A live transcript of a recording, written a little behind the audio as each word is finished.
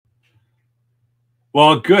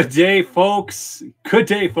Well, good day, folks. Good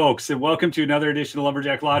day, folks, and welcome to another edition of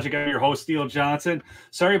Lumberjack Logic. I'm your host, Neil Johnson.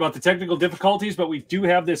 Sorry about the technical difficulties, but we do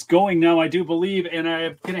have this going now, I do believe, and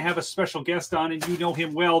I'm going to have a special guest on, and you know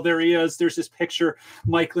him well. There he is. There's this picture,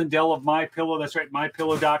 Mike Lindell of MyPillow. That's right,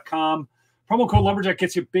 mypillow.com. Promo code Lumberjack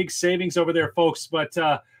gets you big savings over there, folks, but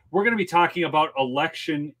we're going to be talking about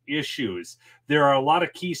election issues. There are a lot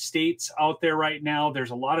of key states out there right now.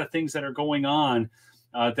 There's a lot of things that are going on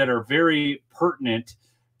that are very pertinent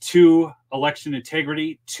to election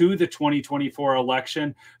integrity, to the 2024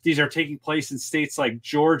 election. These are taking place in states like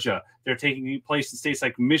Georgia. They're taking place in states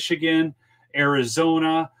like Michigan,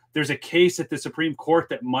 Arizona. There's a case at the Supreme Court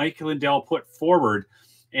that Mike Lindell put forward,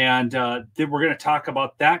 and then we're going to talk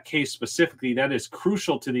about that case specifically. That is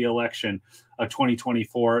crucial to the election of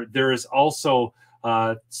 2024. There is also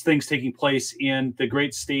things taking place in the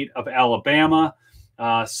great state of Alabama.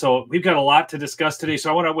 So we've got a lot to discuss today. So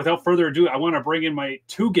I want to, without further ado, I want to bring in my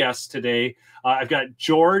two guests today. I've got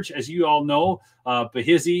George, as you all know,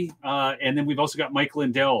 Bahizzi, and then we've also got Mike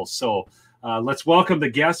Lindell. So let's welcome the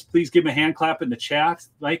guests. Please give him a hand clap in the chat.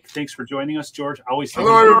 Mike, thanks for joining us. George, always.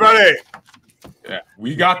 Hello, everybody. Yeah,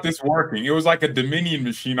 we got this working. It was like a Dominion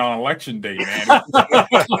machine on election day, man.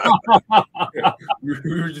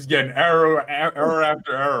 We were just getting error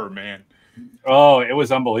after error, man. Oh, it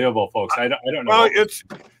was unbelievable, folks. I don't know. Well,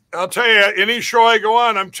 I'll tell you, any show I go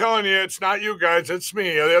on, I'm telling you, it's not you guys, it's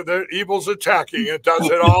me. The evil's attacking. It does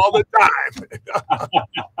it all the time.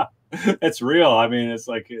 It's real. I mean, it's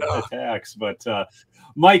like attacks. But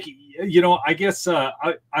Mike, I guess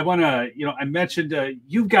I want to, I mentioned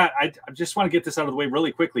you've got, I just want to get this out of the way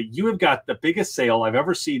really quickly. You have got the biggest sale I've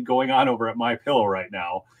ever seen going on over at MyPillow right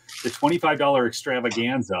now, the $25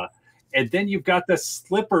 extravaganza. And then you've got the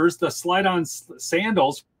slippers, the slide-on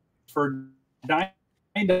sandals for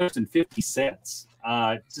 $9.50.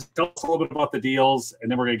 Just tell us a little bit about the deals,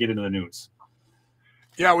 and then we're going to get into the news.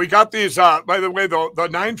 Yeah, we got these. By the way, the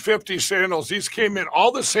 $9.50 sandals, these came in.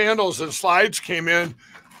 All the sandals and slides came in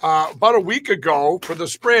about a week ago for the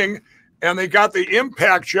spring, and they got the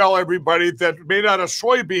impact gel, everybody, that made out of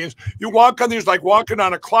soybeans. You walk on these like walking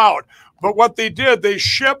on a cloud. But what they did, they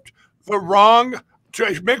shipped the wrong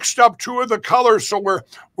mixed up two of the colors, so we're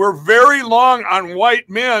very long on white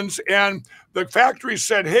men's, and the factory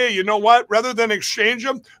said, hey, you know what, rather than exchange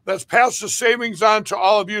them, let's pass the savings on to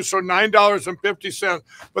all of you. So $9.50.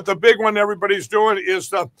 But the big one everybody's doing is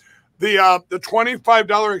the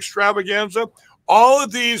 $25 extravaganza. All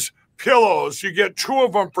of these pillows, you get two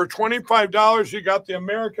of them for $25. You got the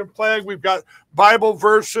American flag, we've got Bible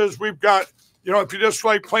verses, we've got, if you just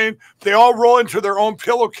like plain, they all roll into their own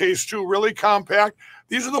pillowcase too, really compact.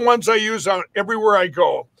 These are the ones I use on everywhere I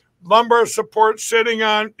go. Lumbar support, sitting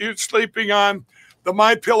on, sleeping on. The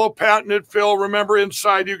MyPillow patented fill. Remember,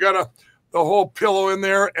 inside you got the whole pillow in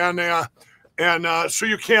there, and so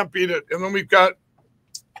you can't beat it. And then we've got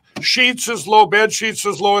sheets as low, bed sheets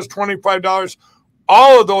as low as $25.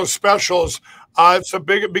 All of those specials. It's a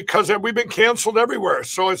big, because we've been canceled everywhere.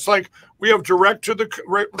 So it's like we have direct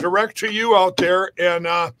to you out there, and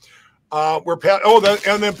then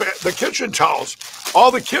the kitchen towels. All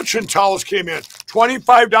the kitchen towels came in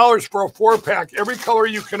 $25 for a 4-pack, every color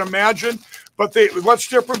you can imagine. But what's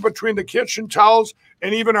different between the kitchen towels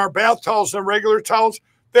and even our bath towels and regular towels?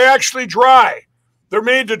 They actually dry. They're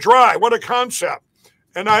made to dry. What a concept.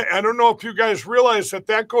 And I don't know if you guys realize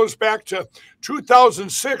that goes back to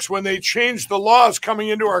 2006 when they changed the laws coming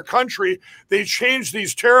into our country. They changed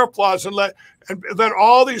these tariff laws and let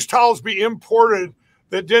all these towels be imported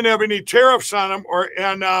that didn't have any tariffs on them,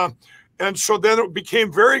 and so then it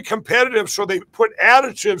became very competitive. So they put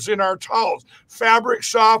additives in our towels, fabric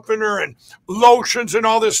softener and lotions and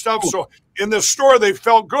all this stuff. So in the store they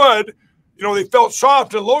felt good, they felt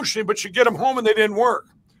soft and lotiony, but you get them home and they didn't work.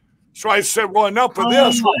 So I said, well, enough of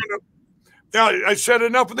this.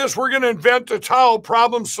 Enough of this. We're going to invent a towel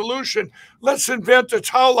problem solution. Let's invent a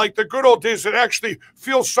towel like the good old days that actually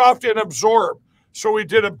feels soft and absorb. So we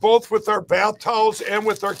did it both with our bath towels and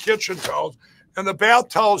with our kitchen towels. And the bath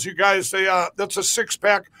towels, you guys, that's a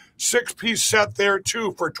 6-pack, 6-piece set there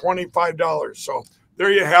too for $25. So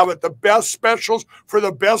there you have it. The best specials for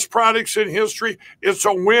the best products in history. It's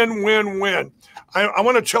a win-win-win. I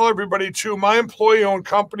want to tell everybody too, my employee-owned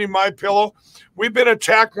company, MyPillow, we've been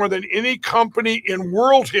attacked more than any company in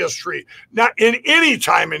world history, not in any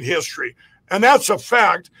time in history. And that's a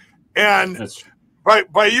fact. And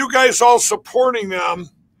by you guys all supporting them,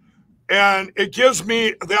 and it gives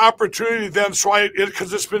me the opportunity then,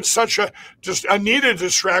 because it's been such just a needed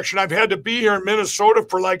distraction. I've had to be here in Minnesota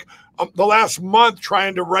for like the last month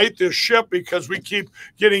trying to right this ship because we keep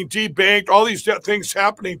getting debanked, all these things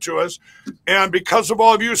happening to us. And because of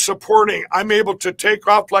all of you supporting, I'm able to take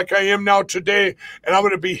off like I am now today. And I'm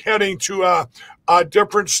going to be heading to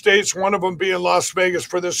different states, one of them being Las Vegas,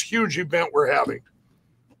 for this huge event we're having.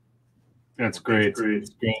 That's great.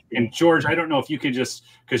 And George, I don't know if you could just,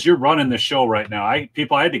 because you're running the show right now. I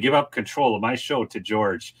had to give up control of my show to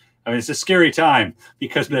George. I mean, it's a scary time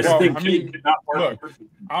because this thing did not work. Look,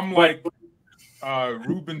 I'm like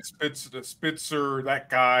Ruben Spitzer, that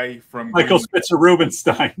guy from Michael Spitzer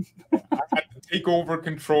Rubenstein. I had to take over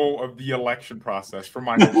control of the election process for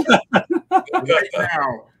my right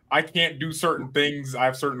now. I can't do certain things. I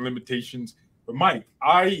have certain limitations. But Mike,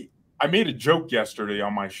 I made a joke yesterday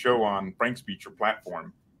on my show on Frank's Feature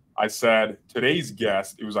platform. I said today's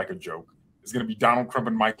guest, it was like a joke, is going to be Donald Trump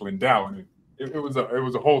and Mike Lindell, and it was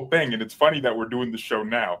a whole thing. And it's funny that we're doing the show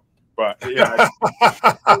now. But yeah,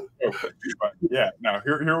 now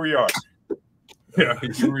here we are. Yeah,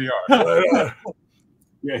 here we are.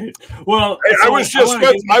 Yeah. Well, I was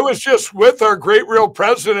just with our great real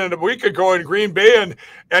president a week ago in Green Bay,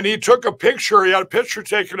 and he took a picture. He had a picture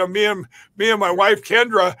taken of me and my wife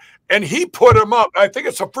Kendra, and he put him up. I think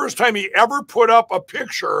it's the first time he ever put up a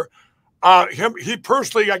picture. He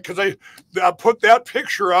personally, because I put that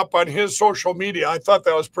picture up on his social media. I thought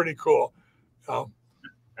that was pretty cool.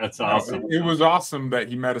 That's awesome. It was awesome that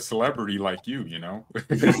he met a celebrity like you. You know.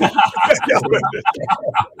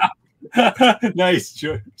 Nice,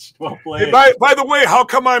 George. Well played. Hey, by the way, how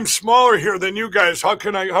come I'm smaller here than you guys? How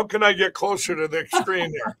can I get closer to the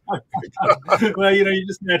screen here? Well, you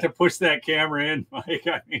just have to push that camera in, Mike.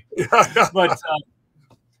 I mean, but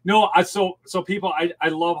no, so people, I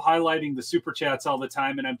love highlighting the super chats all the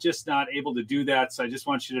time, and I'm just not able to do that. So I just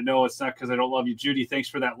want you to know it's not because I don't love you, Judy. Thanks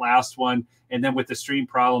for that last one. And then with the stream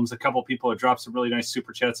problems, a couple people have dropped some really nice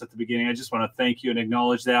super chats at the beginning. I just want to thank you and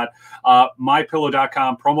acknowledge that.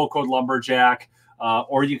 MyPillow.com, promo code Lumberjack,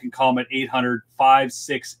 or you can call them at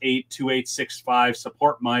 800-568-2865.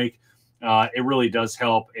 Support Mike. It really does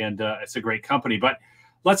help, and it's a great company. But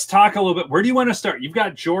let's talk a little bit. Where do you want to start? You've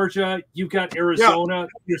got Georgia. You've got Arizona. Yeah.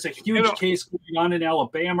 There's a huge case going on in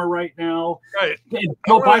Alabama right now. Right. And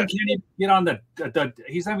Joe Biden can't even get on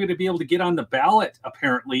he's not going to be able to get on the ballot,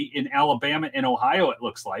 apparently, in Alabama and Ohio, it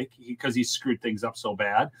looks like, because he screwed things up so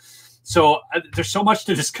bad. So there's so much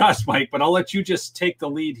to discuss, Mike, but I'll let you just take the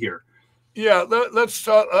lead here. Yeah, let's.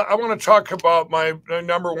 I want to talk about my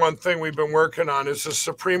number one thing we've been working on is the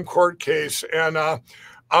Supreme Court case. And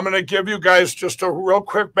I'm going to give you guys just a real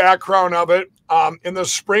quick background of it. In the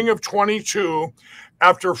spring of 22,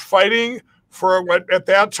 after fighting for at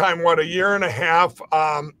that time, a year and a half,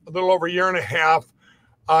 a little over a year and a half,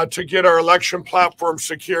 to get our election platform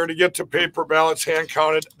secure, to get to paper ballots hand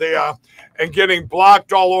counted, and getting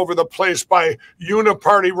blocked all over the place by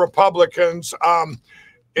uniparty Republicans. I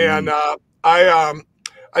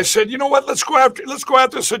said, you know what? Let's go at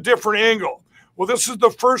this a different angle. Well, this is the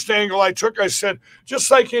first angle I took. I said, just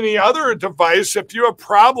like any other device, if you have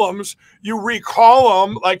problems, you recall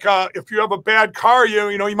them. Like if you have a bad car,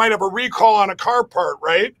 you might have a recall on a car part,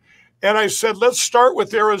 right? And I said, let's start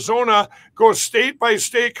with Arizona, go state by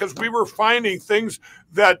state, because we were finding things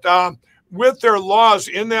that with their laws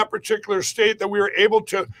in that particular state that we were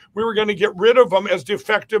going to get rid of them as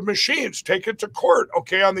defective machines, take it to court,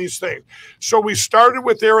 okay, on these things. So we started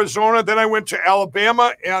with Arizona, then I went to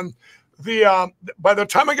Alabama, and by the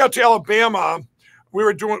time I got to Alabama, I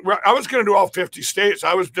was going to do all 50 states.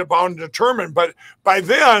 I was bound and determined. But by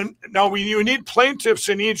then, you need plaintiffs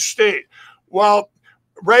in each state. Well,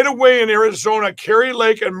 right away in Arizona, Carrie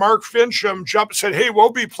Lake and Mark Fincham said, hey,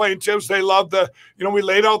 we'll be plaintiffs. They love we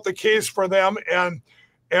laid out the case for them. And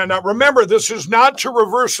remember, this is not to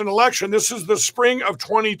reverse an election. This is the spring of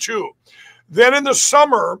 22. Then in the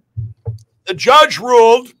summer, the judge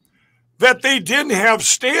ruled that they didn't have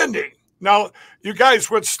standing. Now, you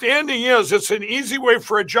guys, what standing is, it's an easy way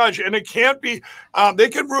for a judge, and it can't be, they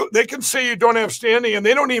can say you don't have standing, and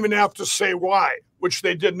they don't even have to say why, which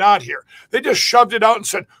they did not here. They just shoved it out and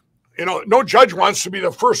said, no judge wants to be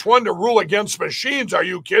the first one to rule against machines. Are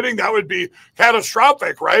you kidding? That would be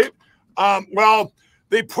catastrophic, right? Well,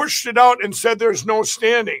 they pushed it out and said there's no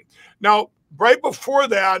standing. Now, right before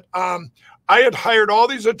that, I had hired all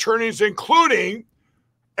these attorneys, including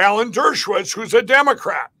Alan Dershowitz, who's a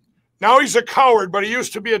Democrat. Now he's a coward, but he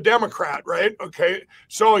used to be a Democrat, right? Okay,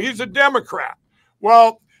 so he's a Democrat.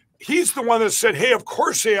 Well, he's the one that said, hey, of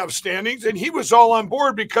course they have standings, and he was all on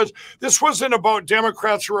board because this wasn't about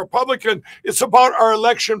Democrats or Republicans. It's about our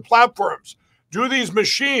election platforms. Do these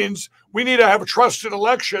machines we need to have trusted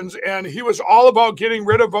elections. And he was all about getting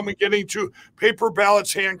rid of them and getting to paper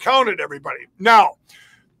ballots hand counted, everybody. Now,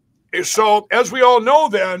 so as we all know,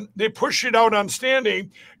 then they push it out on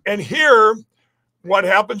standing. And here, what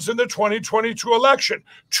happens in the 2022 election?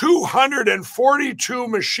 242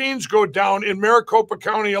 machines go down in Maricopa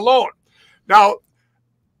County alone. Now,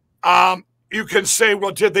 you can say,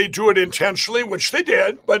 well, did they do it intentionally? Which they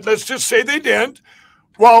did, but let's just say they didn't.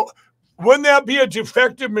 Well, wouldn't that be a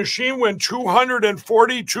defective machine when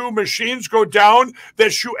 242 machines go down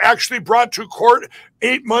that you actually brought to court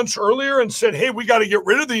 8 months earlier and said, hey, we got to get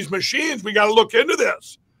rid of these machines. We got to look into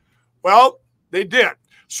this. Well, they did.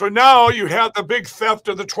 So now you have the big theft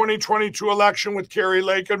of the 2022 election with Kerry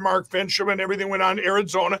Lake and Mark Fincham and everything went on in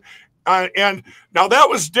Arizona. And now that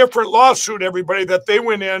was a different lawsuit, everybody, that they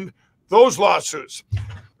went in, those lawsuits.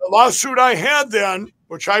 The lawsuit I had then,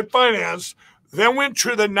 which I financed, then went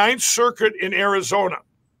to the Ninth Circuit in Arizona.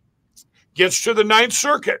 Gets to the Ninth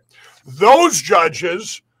Circuit. Those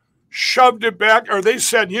judges shoved it back, or they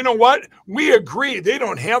said, you know what? We agree. They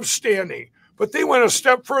don't have standing. But they went a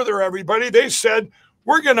step further, everybody. They said,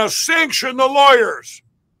 we're going to sanction the lawyers.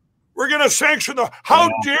 We're going to sanction the, how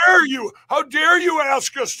dare you? How dare you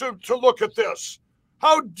ask us to look at this?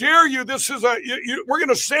 How dare you? This is we're going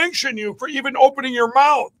to sanction you for even opening your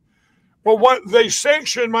mouth. Well, what they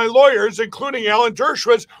sanctioned my lawyers, including Alan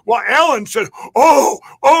Dershowitz. Well, Alan said,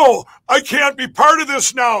 oh, I can't be part of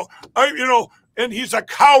this now. And he's a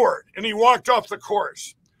coward. And he walked off the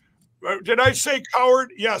course. Did I say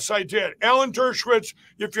coward? Yes, I did. Alan Dershowitz,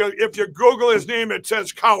 if you Google his name, it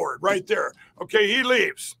says coward right there. Okay, he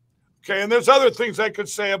leaves. Okay, and there's other things I could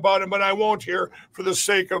say about him, but I won't here for the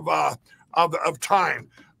sake of time.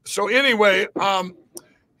 So anyway,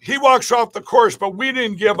 he walks off the course, but we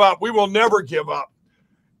didn't give up. We will never give up.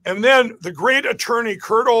 And then the great attorney,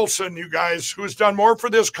 Kurt Olson, you guys, who's done more for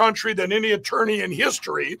this country than any attorney in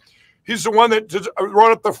history. He's the one that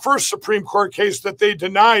wrote up the first Supreme Court case that they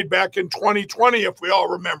denied back in 2020, if we all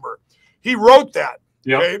remember. He wrote that.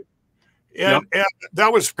 Yep. Okay. And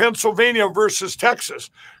that was Pennsylvania versus Texas.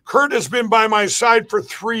 Kurt has been by my side for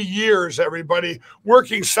 3 years, everybody,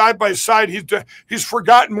 working side by side. He's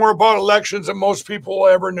forgotten more about elections than most people will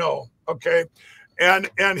ever know. Okay. And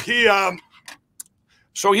he,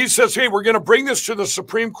 so he says, hey, we're going to bring this to the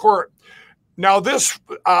Supreme Court. Now this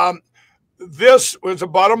was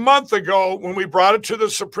about a month ago when we brought it to the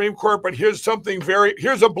Supreme Court, but here's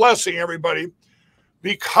a blessing, everybody.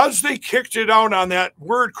 Because they kicked it out on that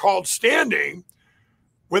word called standing,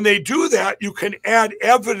 when they do that, you can add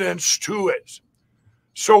evidence to it.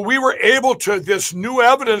 So we were able to, this new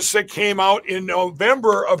evidence that came out in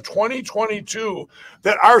November of 2022,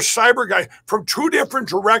 that our cyber guy from 2 different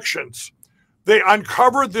directions, they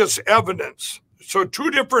uncovered this evidence. So two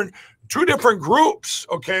different groups,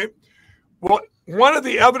 okay? Well, one of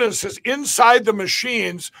the evidence is inside the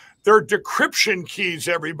machines, there are decryption keys,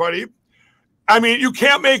 everybody. I mean, you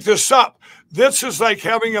can't make this up. This is like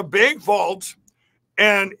having a bank vault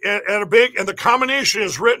and a bank, and the combination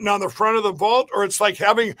is written on the front of the vault, or it's like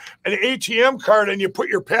having an ATM card and you put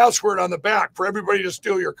your password on the back for everybody to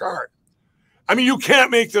steal your card. I mean, you can't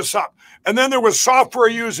make this up. And then there was software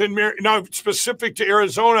used now specific to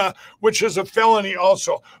Arizona, which is a felony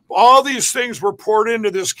also. All these things were poured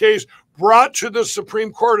into this case, brought to the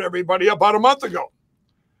Supreme Court, everybody, about a month ago.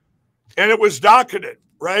 And it was docketed,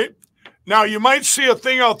 right? Now, you might see a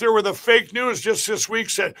thing out there where the fake news just this week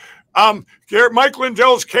said, Mike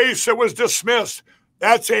Lindell's case that was dismissed.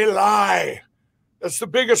 That's a lie. That's the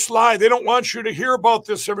biggest lie. They don't want you to hear about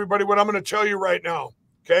this, everybody, what I'm going to tell you right now,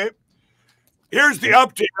 okay? Here's the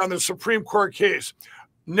update on the Supreme Court case.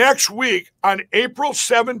 Next week, on April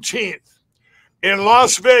 17th, in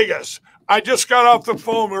Las Vegas, I just got off the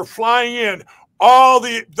phone. We're flying in. All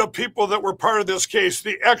the people that were part of this case,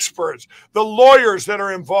 the experts, the lawyers that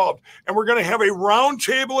are involved. And we're going to have a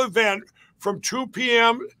roundtable event from 2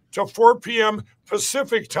 p.m. to 4 p.m.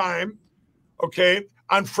 Pacific time, okay,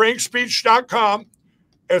 on frankspeech.com.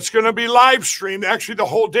 It's going to be live streamed. Actually, the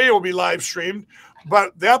whole day will be live streamed.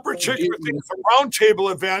 But that particular thing is a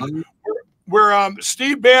roundtable event where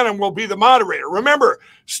Steve Bannon will be the moderator. Remember,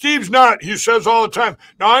 Steve's not, he says all the time,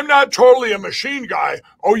 now I'm not totally a machine guy.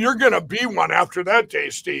 Oh, you're going to be one after that day,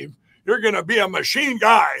 Steve. You're going to be a machine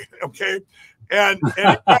guy, okay? And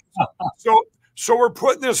so we're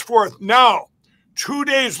putting this forth. Now, 2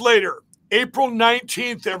 days later, April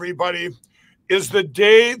 19th, everybody, is the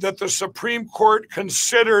day that the Supreme Court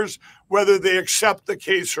considers whether they accept the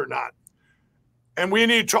case or not. And we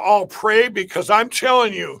need to all pray, because I'm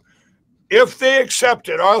telling you, if they accept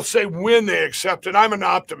it, I'll say when they accept it, I'm an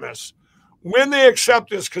optimist. when they accept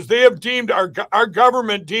this, because they have deemed our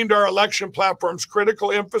government deemed our election platforms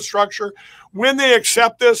critical infrastructure. When they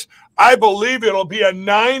accept this, I believe it'll be a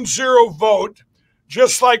 9-0 vote,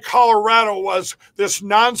 just like Colorado was, this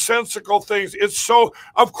nonsensical things. It's so,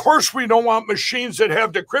 of course, we don't want machines that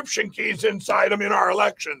have decryption keys inside them in our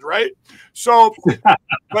elections, right? So,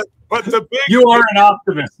 but the big, you are an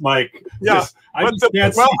optimist, Mike. Yeah. I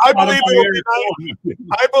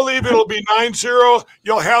believe it'll be 9-0.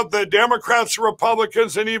 You'll have the Democrats,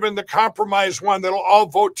 Republicans, and even the compromise one that'll all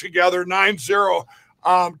vote together 9-0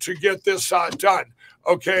 to get this done.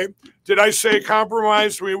 Okay. Did I say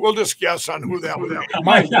compromise? We'll just guess on who that would be.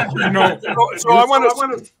 Mike, you know, so I want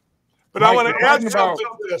to add something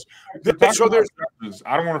to this. So there's,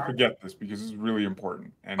 I don't want to forget this because this is really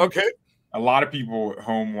important. And okay. A lot of people at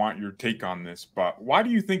home want your take on this, but why do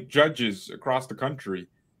you think judges across the country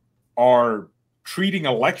are treating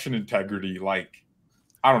election integrity like,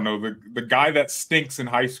 I don't know, the guy that stinks in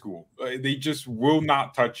high school? They just will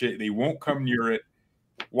not touch it. They won't come near it.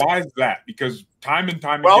 Why is that? Because time and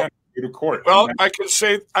time again, go to court. Well, I can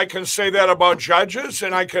say that about judges,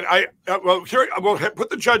 and we'll put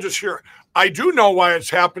the judges here. I do know why it's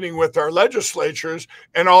happening with our legislatures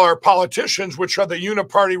and all our politicians, which are the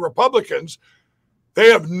uniparty Republicans.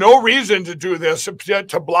 They have no reason to do this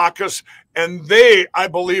to block us, and they, I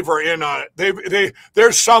believe, are in on it.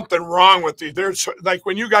 There's something wrong with these. There's like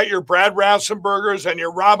when you got your Brad Rassenbergers and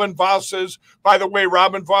your Robin Vosses. By the way,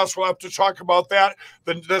 Robin Voss, we'll have to talk about that.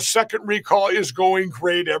 The second recall is going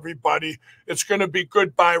great, everybody. It's going to be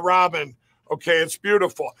goodbye, Robin. Okay, it's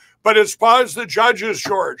beautiful. But as far as the judges,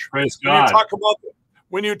 George, praise God.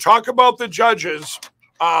 When you talk about the judges,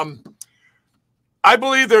 I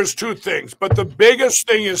believe there's two things, but the biggest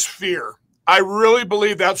thing is fear. I really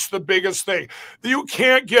believe that's the biggest thing. You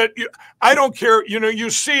can't get, I don't care, you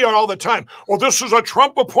see it all the time. Well, this is a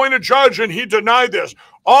Trump-appointed judge, and he denied this.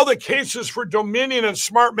 All the cases for Dominion and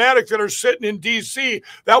Smartmatic that are sitting in D.C.,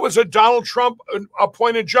 that was a Donald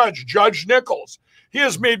Trump-appointed judge, Judge Nichols. He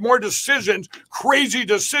has made more decisions, crazy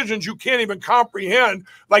decisions you can't even comprehend,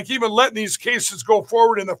 like even letting these cases go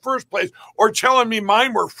forward in the first place or telling me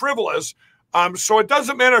mine were frivolous. So it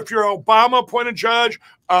doesn't matter if you're an Obama-appointed judge,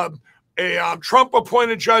 a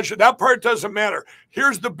Trump-appointed judge. That part doesn't matter.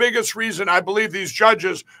 Here's the biggest reason I believe these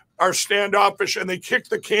judges are standoffish and they kick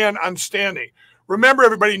the can on standing. Remember,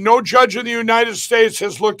 everybody, no judge in the United States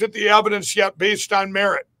has looked at the evidence yet based on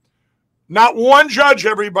merit. Not one judge,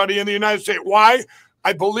 everybody, in the United States. Why?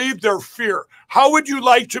 I believe their fear. How would you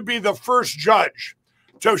like to be the first judge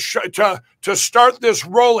to start this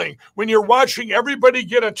rolling when you're watching everybody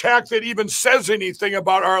get attacked that even says anything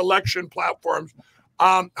about our election platforms?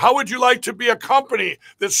 How would you like to be a company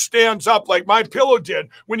that stands up like My Pillow did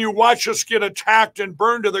when you watch us get attacked and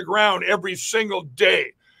burned to the ground every single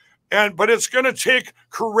day? But it's going to take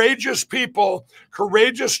courageous people,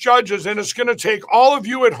 courageous judges, and it's going to take all of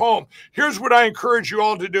you at home. Here's what I encourage you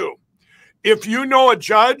all to do. If you know a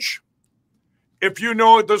judge, if you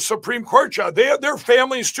know the Supreme Court judge, they have their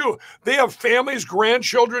families too. They have families,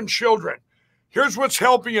 grandchildren, children. Here's what's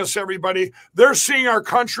helping us, everybody. They're seeing our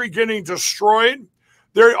country getting destroyed.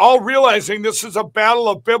 They're all realizing this is a battle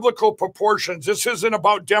of biblical proportions. This isn't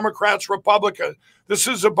about Democrats, Republicans. This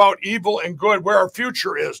is about evil and good, where our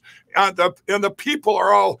future is. And the people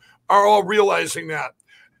are all realizing that.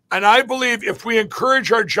 And I believe if we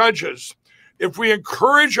encourage our judges, their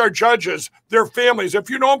families, if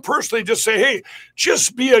you know them personally, just say, hey,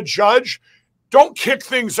 just be a judge. Don't kick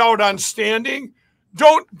things out on standing.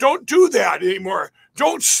 Don't do that anymore.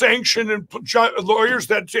 Don't sanction lawyers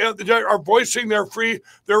that are voicing their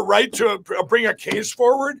right to bring a case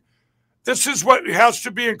forward. This is what has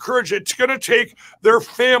to be encouraged. It's going to take their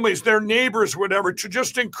families, their neighbors, whatever, to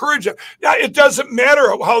just encourage them. Now, it doesn't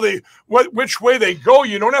matter which way they go.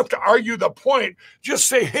 You don't have to argue the point. Just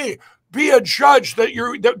say, hey, be a judge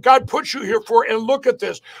that God put you here for, and look at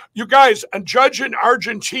this. You guys, a judge in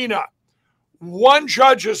Argentina, one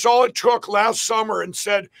judge is all it took last summer and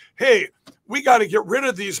said, hey, we got to get rid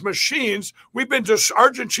of these machines.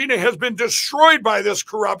 Argentina has been destroyed by this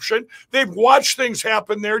corruption. They've watched things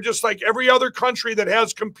happen there, just like every other country that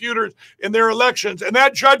has computers in their elections. And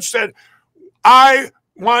that judge said, I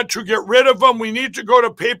want to get rid of them. We need to go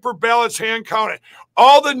to paper ballots, hand counted.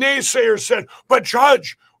 All the naysayers said, but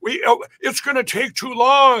judge, it's going to take too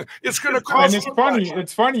long. It's going to cost. And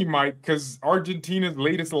it's funny, Mike, because Argentina's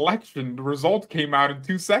latest election, the result came out in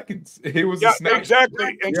 2 seconds. It was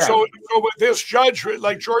exactly. And so with this judge,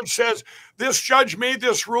 like George says, this judge made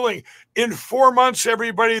this ruling in 4 months.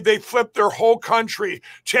 Everybody, they flipped their whole country,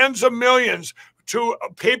 tens of millions. to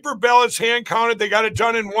paper ballots hand counted. They got it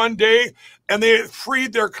done in 1 day, and they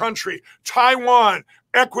freed their country. Taiwan,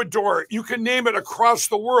 Ecuador, you can name it, across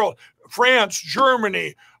the world. France,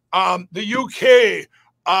 Germany, the UK,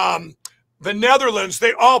 the Netherlands,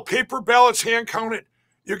 they all paper ballots hand counted.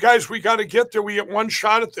 You guys, we got to get there. We get one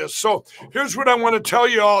shot at this. So here's what I want to tell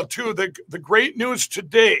you all too. The great news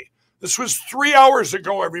today. This was 3 hours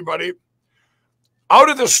ago, everybody. Out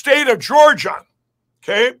of the state of Georgia,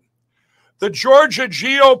 okay? The Georgia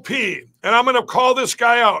GOP, and I'm going to call this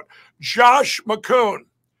guy out, Josh McCoon.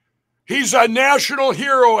 He's a national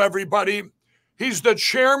hero, everybody. He's the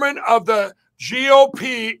chairman of the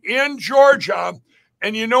GOP in Georgia.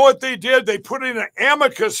 And you know what they did? They put in an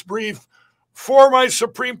amicus brief for my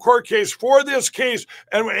Supreme Court case, for this case.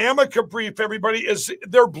 And an amicus brief, everybody, is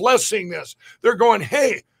they're blessing this. They're going,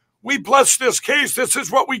 hey, we bless this case. This is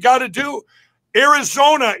what we got to do.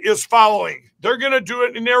 Arizona is following. They're going to do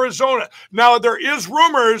it in Arizona. Now, there is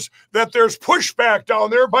rumors that there's pushback down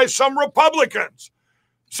there by some Republicans,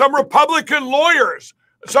 some Republican lawyers,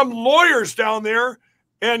 some lawyers down there.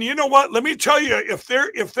 And you know what? Let me tell you, if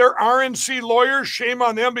they're RNC lawyers, shame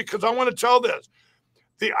on them, because I want to tell this.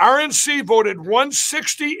 The RNC voted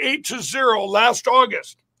 168-0 last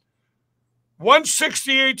August.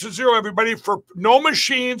 168-0, everybody, for no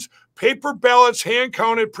machines, paper ballots, hand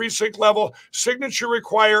counted, precinct level, signature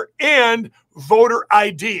require, and voter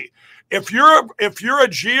ID. If you're a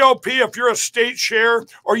GOP, if you're a state chair,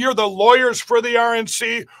 or you're the lawyers for the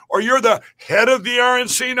RNC, or you're the head of the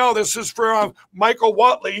RNC, no, this is for Michael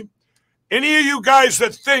Watley. Any of you guys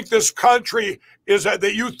that think this country is that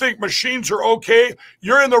you think machines are okay,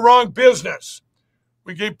 you're in the wrong business.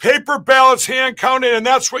 We gave paper ballots hand counted, and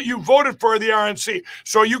that's what you voted for, the RNC.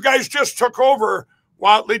 So you guys just took over.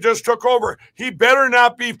 Watley just took over. He better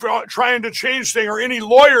not be trying to change things, or any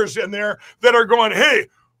lawyers in there that are going, hey,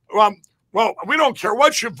 well, we don't care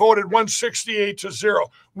what you voted 168-0.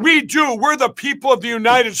 We do. We're the people of the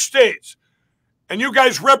United States. And you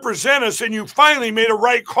guys represent us, and you finally made a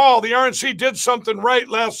right call. The RNC did something right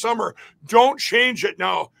last summer. Don't change it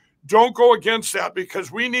now. Don't go against that,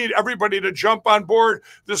 because we need everybody to jump on board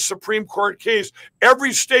this Supreme Court case.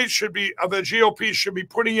 Every state should be, of the GOP, should be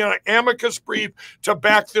putting in an amicus brief to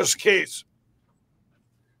back this case.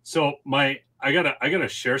 So I gotta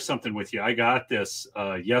share something with you. I got this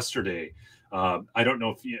yesterday. I don't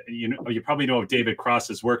know if you probably know of David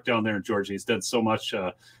Cross's work down there in Georgia. He's done so much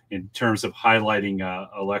in terms of highlighting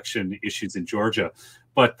election issues in Georgia.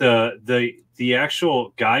 But the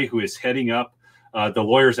actual guy who is heading up the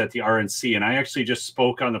lawyers at the RNC, and I actually just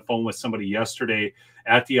spoke on the phone with somebody yesterday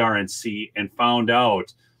at the RNC and found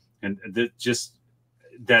out,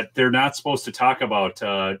 that they're not supposed to talk about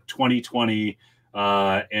 2020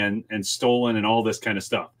 and stolen and all this kind of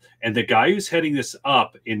stuff. And the guy who's heading this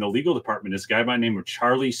up in the legal department is a guy by the name of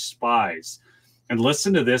Charlie Spies. And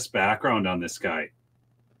listen to this background on this guy.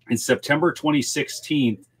 In September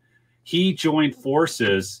 2016, he joined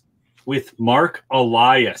forces with Mark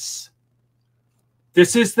Elias.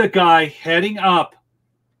 This is the guy heading up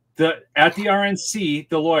at the RNC,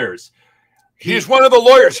 the lawyers. He's one of the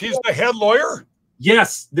lawyers. He's the head lawyer?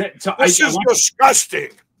 Yes. This is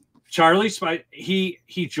disgusting. Charlie Spies, he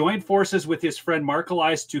joined forces with his friend Mark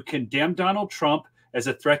Elias to condemn Donald Trump as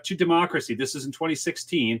a threat to democracy. This is in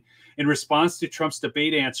 2016, in response to Trump's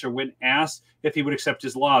debate answer when asked if he would accept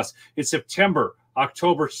his loss. In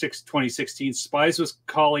October 6, 2016, Spies was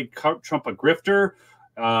calling Trump a grifter,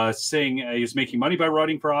 saying he was making money by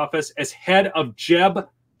running for office. As head of Jeb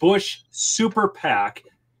Bush Super PAC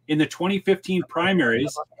in the 2015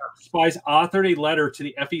 primaries, Spies authored a letter to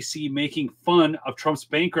the FEC making fun of Trump's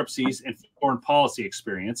bankruptcies and foreign policy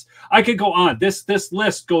experience. I could go on. This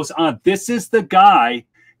list goes on. This is the guy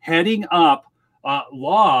heading up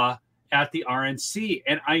law at the RNC,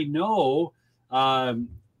 and I know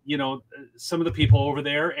some of the people over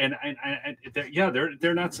there, and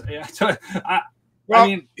they're not. Well, I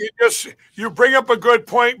mean, you bring up a good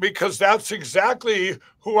point, because that's exactly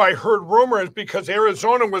who I heard rumors, because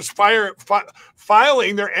Arizona was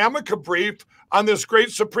filing their amicus brief on this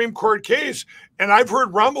great Supreme Court case. And I've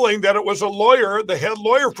heard rumbling that it was a lawyer, the head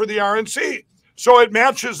lawyer for the RNC. So it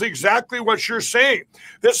matches exactly what you're saying.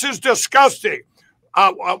 This is disgusting.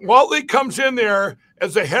 Watley comes in there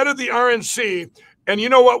as the head of the RNC. And you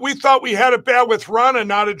know what? We thought we had it bad with Ronna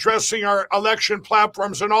not addressing our election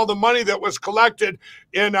platforms and all the money that was collected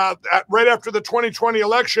in right after the 2020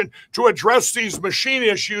 election to address these machine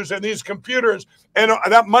issues and these computers, and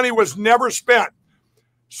that money was never spent.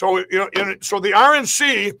 So so the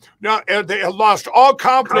RNC now they have lost all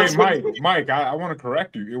confidence. Hey, Mike, I want to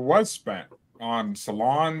correct you. It was spent. on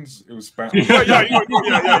salons. It was spent. Yeah.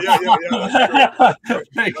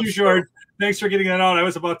 Thank you, George. Thanks for getting that out. I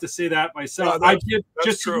was about to say that myself. I did,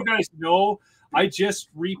 just so you guys know, I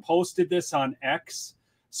just reposted this on X.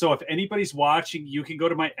 So if anybody's watching, you can go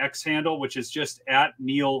to my X handle, which is just at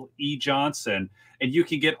Neil E. Johnson, and you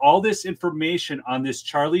can get all this information on this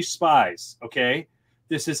Charlie Spies. Okay.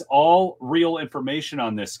 This is all real information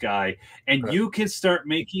on this guy. And you can start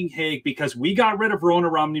making hay, because we got rid of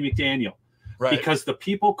Ronna Romney McDaniel. Right. Because the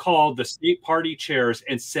people called the state party chairs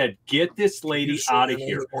and said, get this lady out of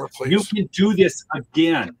here. You can do this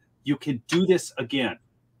again. You can do this again.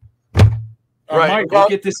 Right. Well,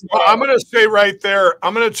 get this. Well, I'm going to say right there,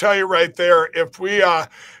 I'm going to tell you right there,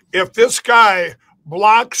 if this guy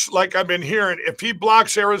blocks, like I've been hearing, if he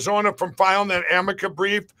blocks Arizona from filing that amicus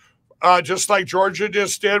brief, just like Georgia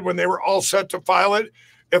just did when they were all set to file it,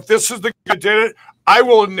 if this is the guy who did it, I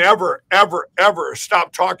will never, ever, ever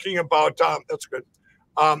stop talking about. That's good.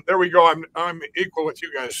 There we go. I'm equal with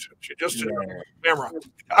you guys. She just did a camera.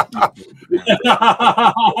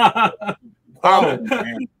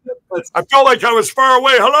 I felt like I was far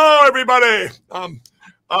away. Hello, everybody.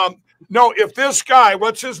 No, if this guy,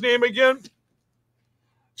 what's his name again?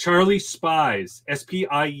 Charlie Spies,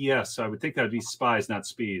 S-P-I-E-S. So I would think that would be Spies, not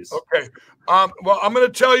Spies. Okay. Well, I'm going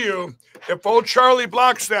to tell you, if old Charlie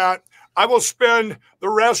blocks that, I will spend the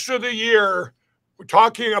rest of the year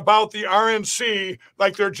talking about the RNC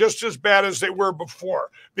like they're just as bad as they were before.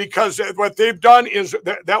 Because what they've done is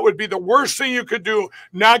that would be the worst thing you could do,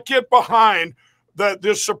 not get behind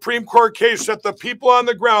this Supreme Court case that the people on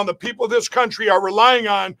the ground, the people of this country are relying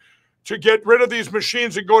on to get rid of these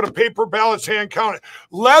machines and go to paper ballots, hand counted.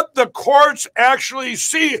 Let the courts actually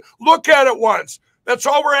see, look at it once. That's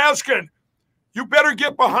all we're asking. You better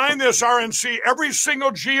get behind this RNC. Every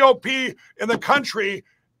single GOP in the country,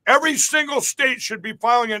 every single state should be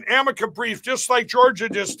filing an amicus brief, just like Georgia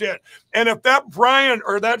just did. And if that Brian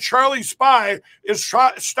or that Charlie Spy is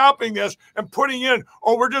stopping this and putting in,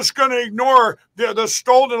 oh, we're just going to ignore the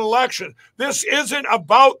stolen election. This isn't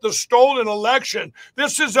about the stolen election.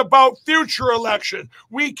 This is about future election.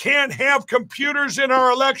 We can't have computers in our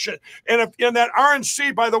election. And if in that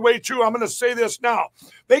RNC, by the way, too, I'm going to say this now.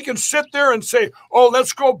 They can sit there and say, oh,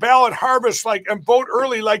 let's go ballot harvest and vote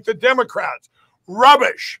early like the Democrats.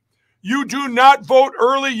 Rubbish. You do not vote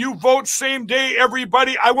early. You vote same day,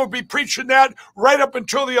 everybody. I will be preaching that right up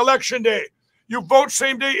until the election day. You vote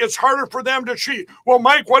same day. It's harder for them to cheat. Well,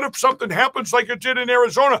 Mike, what if something happens like it did in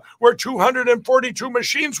Arizona where 242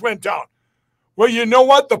 machines went down? Well, you know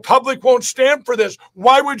what? The public won't stand for this.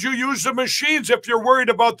 Why would you use the machines if you're worried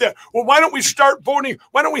about that? Well, why don't we start voting?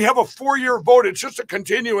 Why don't we have a 4-year vote? It's just a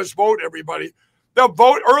continuous vote, everybody.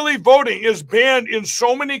 The early voting is banned in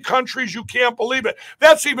so many countries, you can't believe it.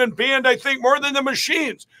 That's even banned, I think, more than the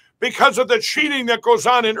machines because of the cheating that goes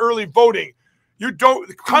on in early voting.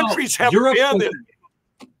 Countries have banned it.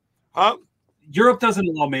 Huh? Europe doesn't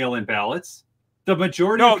allow mail-in ballots. The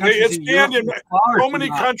majority of countries it's banned in so many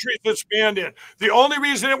countries. It's banned in. The only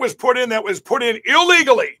reason it was put in, that was put in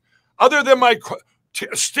illegally, other than my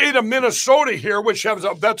state of Minnesota here, which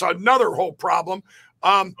that's another whole problem.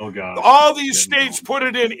 Oh God! All these states put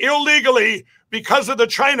it in illegally because of the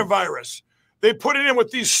China virus. They put it in with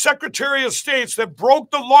these Secretary of States that broke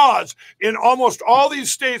the laws in almost all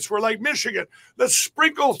these states, were like Michigan, that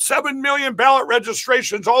sprinkled 7 million ballot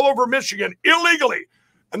registrations all over Michigan illegally.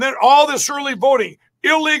 And then all this early voting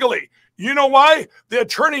illegally. You know why? The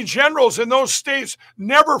attorney generals in those states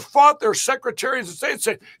never fought their secretaries of state and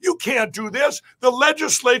said, you can't do this. The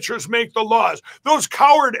legislatures make the laws. Those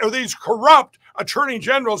these corrupt attorney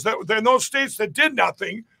generals in those states that did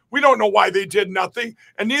nothing. We don't know why they did nothing,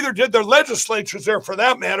 and neither did their legislatures there, for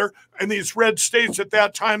that matter, in these red states at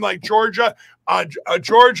that time, like Georgia,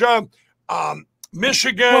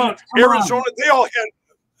 Michigan, Arizona. They all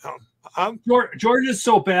had. Georgia's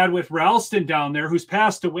so bad with Ralston down there, who's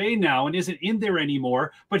passed away now and isn't in there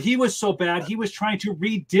anymore. But he was so bad, he was trying to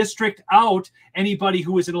redistrict out anybody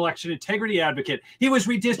who was an election integrity advocate. He was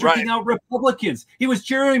redistricting out Republicans. He was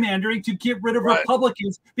gerrymandering to get rid of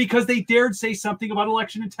Republicans because they dared say something about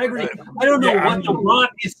election integrity. I don't know what the rot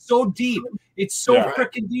is so deep. It's so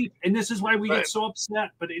freaking deep, and this is why we get so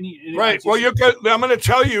upset. But well, I'm going to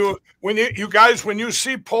tell you, when you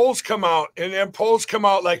see polls come out, and then polls come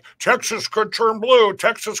out like Texas could turn blue,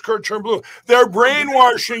 Texas could turn blue, they're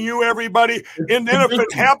brainwashing you, everybody. And then if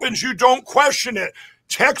it happens, you don't question it.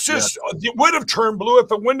 Texas would have turned blue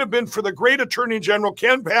if it wouldn't have been for the great Attorney General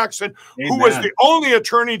Ken Paxton, who was the only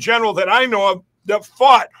Attorney General that I know of that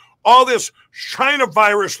fought all this China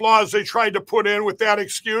virus laws they tried to put in with that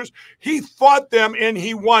excuse. He fought them and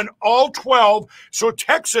he won all 12. So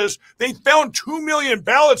Texas, they found 2 million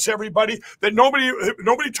ballots, everybody, that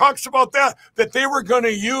nobody talks about that they were going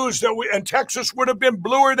to use, and Texas would have been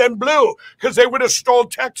bluer than blue because they would have stole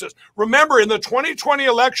Texas. Remember, in the 2020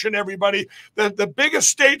 election, everybody, the biggest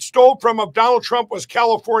state stole from of Donald Trump was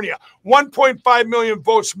California, 1.5 million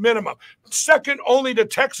votes minimum. Second only to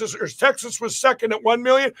Texas, or Texas was second at 1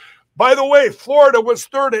 million. By the way, Florida was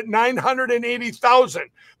third at 980,000.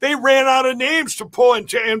 They ran out of names to pull in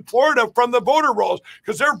Florida from the voter rolls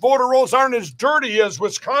because their voter rolls aren't as dirty as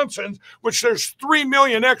Wisconsin's, which there's 3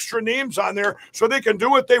 million extra names on there so they can do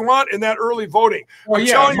what they want in that early voting. Well, I'm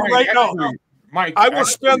telling you right now, Mike, I will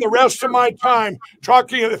spend the rest of my time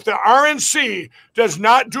talking if the RNC does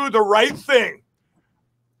not do the right thing.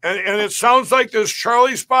 And it sounds like this,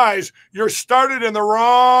 Charlie Spies, you're started in the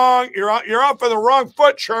wrong, you're up on the wrong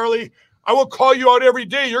foot, Charlie. I will call you out every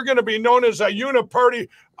day. You're going to be known as a uniparty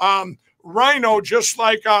rhino, just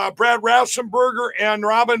like Brad Rassenberger and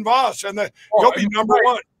Robin Voss, and you'll be number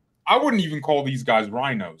one. I wouldn't even call these guys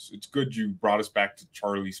rhinos. It's good you brought us back to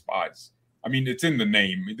Charlie Spies. I mean, it's in the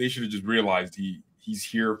name. They should have just realized he's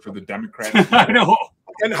here for the Democrats. I know.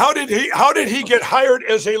 And how did he get hired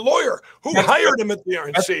as a lawyer? Who hired him at the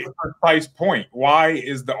RNC? That's the precise point. Why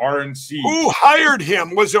is the RNC? Who hired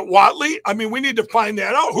him? Was it Watley? I mean, we need to find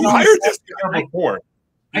that out. Who hired this guy? Before?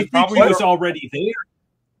 I think he was already there.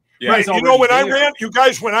 Yeah, right. You know, when I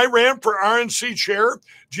ran for RNC chair,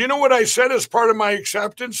 do you know what I said as part of my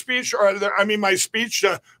acceptance speech, my speech,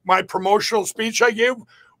 my promotional speech I gave?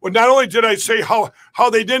 Well, not only did I say how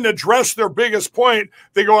they didn't address their biggest point,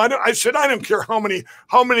 they go, I said, I don't care how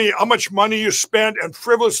much money you spent and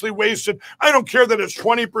frivolously wasted. I don't care that it's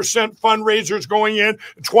 20% fundraisers going in,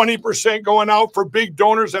 20% going out for big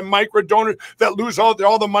donors and micro donors that lose all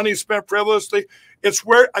the money spent frivolously. It's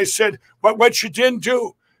where I said, but what you didn't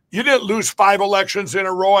do, you didn't lose 5 elections in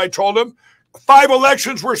a row. I told them 5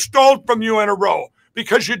 elections were stolen from you in a row,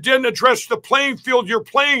 because you didn't address the playing field you're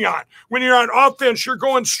playing on. When you're on offense, you're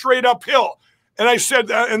going straight uphill. And I said,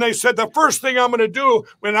 the first thing I'm going to do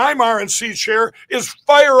when I'm RNC chair is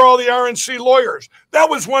fire all the RNC lawyers. That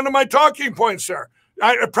was one of my talking points there.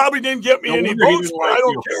 It probably didn't get me any votes, but I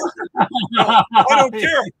don't care. I don't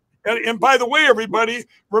care. And by the way, everybody,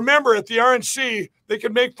 remember at the RNC, they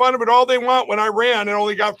could make fun of it all they want when I ran and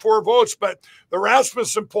only got 4 votes. But the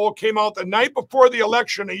Rasmussen poll came out the night before the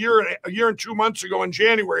election a year and 2 months ago in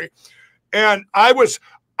January. And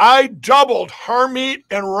I doubled Harmeet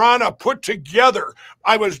and Rana put together.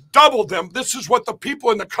 I was doubled them. This is what the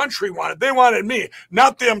people in the country wanted. They wanted me,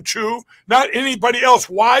 not them two, not anybody else.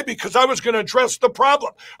 Why? Because I was going to address the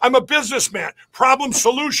problem. I'm a businessman. Problem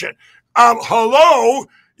solution. Hello.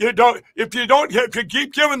 If you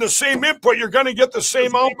keep giving the same input, you're going to get the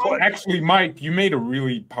same output. Actually, Mike, you made a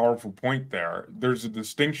really powerful point there. There's a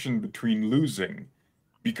distinction between losing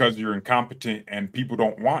because you're incompetent and people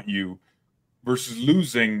don't want you versus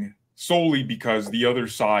losing solely because the other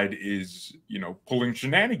side is, pulling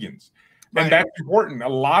shenanigans. Right. And that's important. A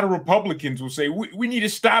lot of Republicans will say, we need to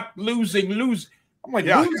stop losing. I'm like,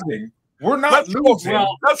 losing? We're not losing.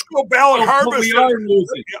 Let's go ballot harvest. We are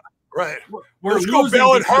losing. Yeah. Right. Let's go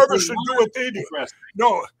ballot harvest and do what they do.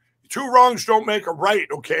 No, 2 wrongs don't make a right,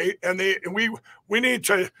 okay? And we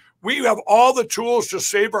have all the tools to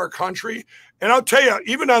save our country. And I'll tell you,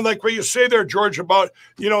 even on like what you say there, George, about,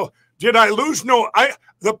 did I lose? No,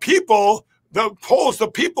 the people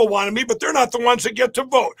wanted me, but they're not the ones that get to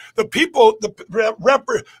vote. The people,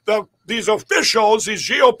 these officials, these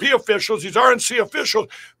GOP officials, these RNC officials,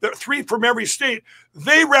 the 3 from every state,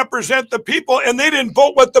 they represent the people, and they didn't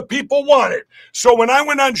vote what the people wanted. So when I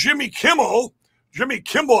went on Jimmy Kimmel,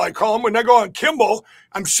 I call him, when I go on Kimmel,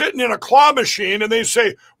 I'm sitting in a claw machine, and they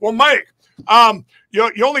say, well, Mike,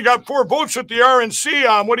 you only got 4 votes at the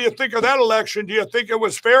RNC. What do you think of that election? Do you think it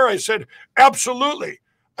was fair? I said, absolutely.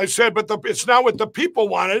 I said, but it's not what the people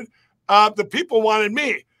wanted. The people wanted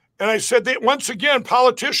me. And I said, once again,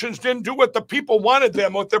 politicians didn't do what the people wanted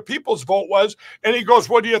them, what their people's vote was. And he goes,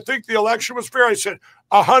 well, do you think the election was fair? I said,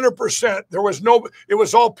 100%. It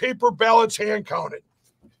was all paper ballots, hand counted.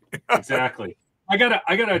 Exactly.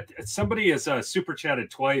 Somebody has super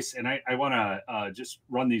chatted twice, and I want to just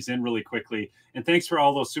run these in really quickly. And thanks for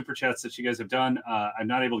all those super chats that you guys have done. I'm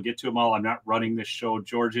not able to get to them all. I'm not running this show.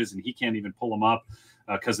 George is, and he can't even pull them up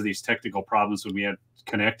because of these technical problems when we had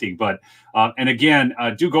connecting. But and again,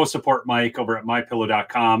 do go support Mike over at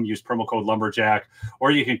mypillow.com. Use promo code Lumberjack,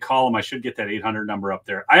 or you can call him. I should get that 800 number up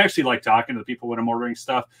there. I actually like talking to the people when I'm ordering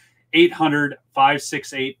stuff.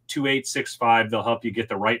 800-568-2865. They'll help you get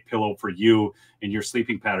the right pillow for you and your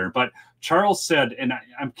sleeping pattern. But Charles said, and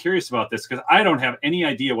I'm curious about this because I don't have any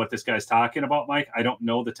idea what this guy's talking about, Mike. I don't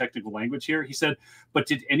know the technical language here. He said, but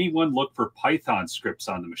did anyone look for Python scripts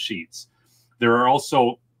on the machines? There are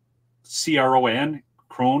also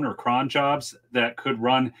cron jobs that could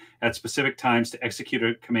run at specific times to execute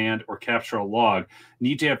a command or capture a log.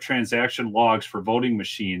 Need to have transaction logs for voting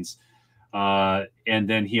machines. And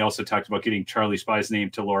then he also talked about getting Charlie Spy's name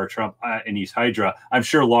to Laura Trump and East Hydra. I'm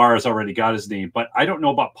sure Laura's already got his name, but I don't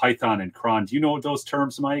know about Python and cron. Do you know those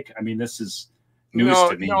terms, Mike? I mean, this is news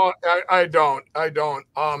to me. No, I don't.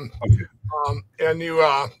 Okay. And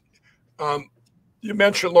you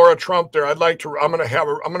mentioned Laura Trump there. I'm going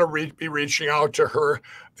to be reaching out to her.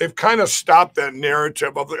 They've kind of stopped that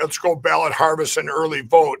narrative of let's go ballot harvest and early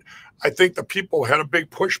vote. I think the people had a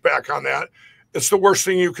big pushback on that. It's the worst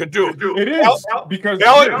thing you could do. It is because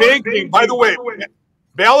ballot banking, by the way,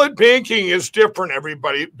 ballot banking is different,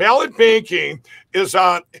 everybody. Ballot banking is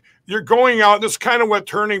you're going out. This is kind of what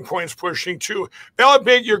Turning Point's pushing too. Ballot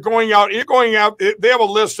bank, you're going out. They have a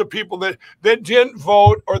list of people that didn't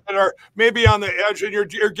vote or that are maybe on the edge, and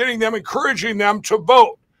you're getting them, encouraging them to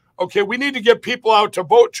vote. Okay, we need to get people out to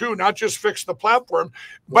vote too, not just fix the platform.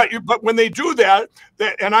 But when they do that,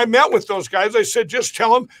 and I met with those guys, I said, just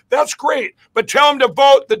tell them that's great, but tell them to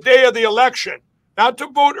vote the day of the election, not to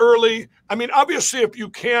vote early. I mean, obviously, if you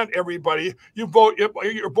can't, everybody, you vote.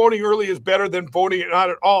 You're voting early is better than voting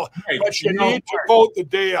not at all. Right. But you need to vote the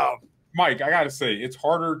day of. Mike, I got to say, it's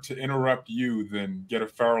harder to interrupt you than get a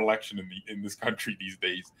fair election in this country these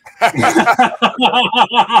days. All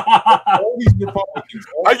these Republicans.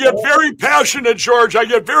 I get very passionate, George. I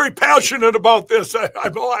get very passionate about this.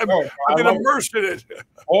 I've been immersed in it.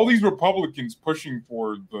 All these Republicans pushing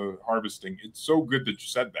for the harvesting, it's so good that you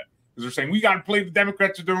said that. Because they're saying, we got to play the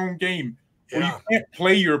Democrats at their own game. Yeah. Well, you can't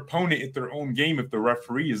play your opponent at their own game if the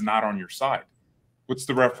referee is not on your side. What's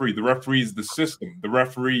the referee? The referee is the system. The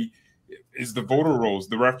referee is the voter rolls.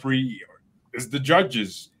 The referee is the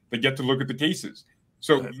judges that get to look at the cases.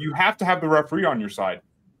 So you have to have the referee on your side.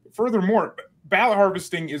 Furthermore, ballot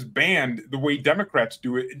harvesting is banned the way Democrats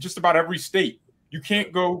do it in just about every state. You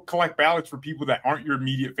can't go collect ballots for people that aren't your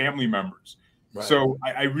immediate family members. Right. So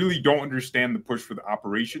I really don't understand the push for the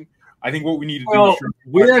operation. I think what we need to do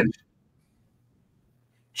is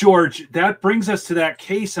George, that brings us to that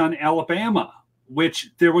case on Alabama,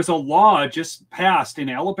 which there was a law just passed in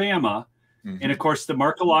Alabama. And of course, the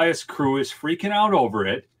Mark Elias crew is freaking out over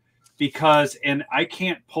it because, and I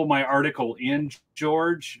can't pull my article in,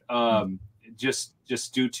 George, just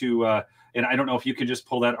due to, and I don't know if you can just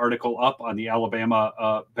pull that article up on the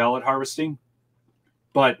Alabama ballot harvesting,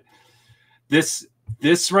 but this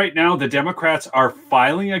right now, the Democrats are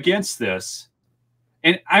filing against this.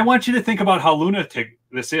 And I want you to think about how lunatic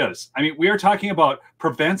this is. I mean, we are talking about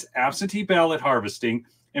prevents absentee ballot harvesting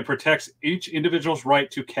and protects each individual's right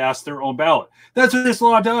to cast their own ballot. That's what this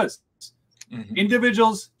law does.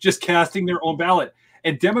 Individuals just casting their own ballot.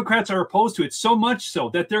 And Democrats are opposed to it so much so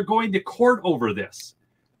that they're going to court over this.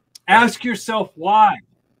 Ask yourself why.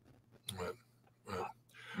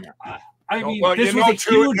 I mean, this was a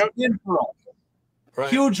huge win for us. Right.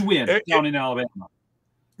 Huge win down in Alabama.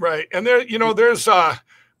 Right. And there, there's,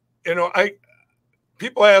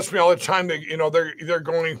 people ask me all the time that, they're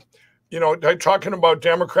going, they're talking about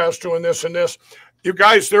Democrats doing this and this. You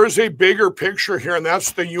guys, there's a bigger picture here, and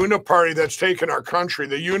that's the uniparty that's taken our country,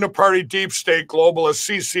 the uniparty deep state globalist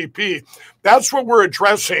CCP. That's what we're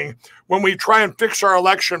addressing when we try and fix our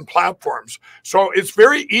election platforms. So it's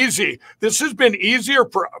very easy. This has been easier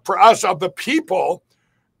for us of the people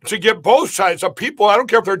to get both sides of people. I don't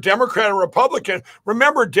care if they're Democrat or Republican.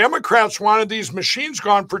 Remember, Democrats wanted these machines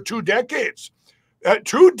gone for 2 decades.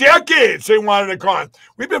 2 decades they wanted it gone.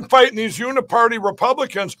 We've been fighting these uniparty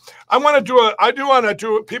Republicans. I want to do it.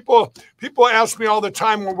 People ask me all the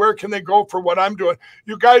time, well, where can they go for what I'm doing?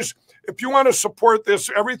 You guys, if you want to support this,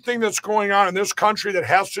 everything that's going on in this country that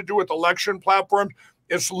has to do with election platforms,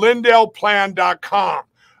 it's LindellPlan.com.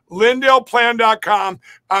 LindellPlan.com,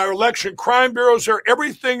 our election crime bureaus there,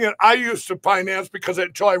 everything that I used to finance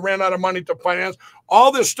until I ran out of money to finance,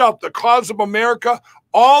 all this stuff, the cause of America,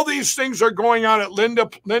 all these things are going on at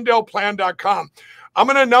LindellPlan.com. I'm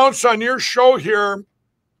going to announce on your show here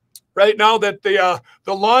right now that the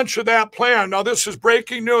launch of that plan. Now, this is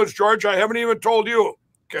breaking news, George. I haven't even told you.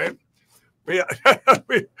 Okay. We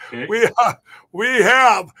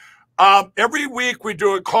have every week we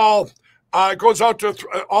do a call. It goes out to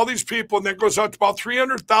all these people, and then it goes out to about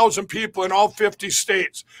 300,000 people in all 50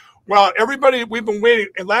 states. Well, everybody, we've been waiting.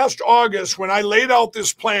 And last August, when I laid out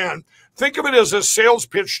this plan think of it as a sales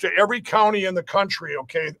pitch to every county in the country,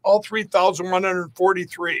 okay? All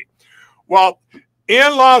 3,143. Well,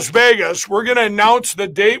 in Las Vegas, we're going to announce the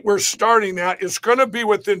date we're starting that. It's going to be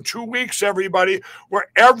within 2 weeks, everybody, where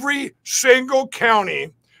every single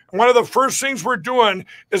county, one of the first things we're doing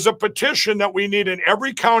is a petition that we need in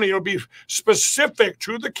every county. It'll be specific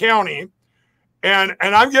to the county. And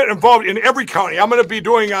I'm getting involved in every county. I'm going to be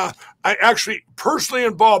doing, I actually personally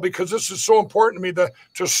involved because this is so important to me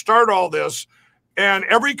to start all this. And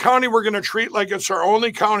every county we're going to treat like it's our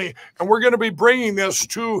only county. And we're going to be bringing this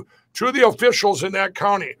to the officials in that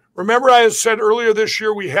county. Remember, I had said earlier this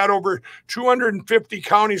year we had over 250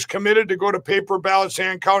 counties committed to go to paper ballots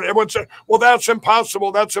and count. Everyone said, well, that's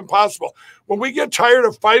impossible. That's impossible. When we get tired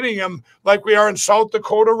of fighting them like we are in South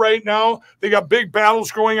Dakota right now, they got big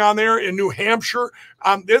battles going on there in New Hampshire.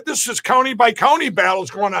 This is county by county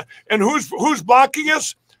battles going on. And who's blocking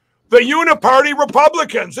us? The Uniparty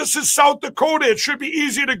Republicans. This is South Dakota. It should be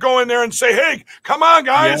easy to go in there and say, hey, come on,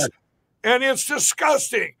 guys. Yeah. And it's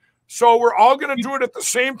disgusting. So we're all going to do it at the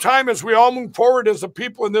same time as we all move forward as the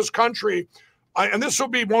people in this country. And this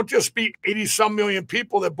won't just be 80-some million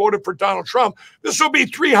people that voted for Donald Trump. This will be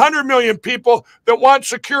 300 million people that want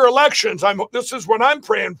secure elections. This is what I'm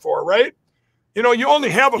praying for, right? You know, you only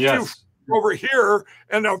have a few over here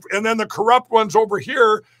and then the corrupt ones over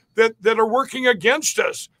here that are working against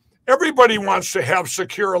us. Everybody wants to have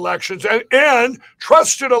secure elections and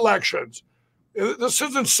trusted elections. This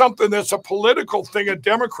isn't something that's a political thing, a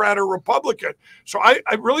Democrat or Republican. So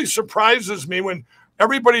it really surprises me when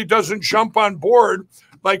everybody doesn't jump on board.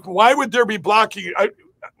 Like, why would there be blocking?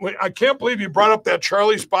 I can't believe you brought up that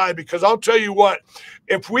Charlie spy, because I'll tell you what,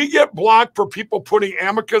 if we get blocked for people putting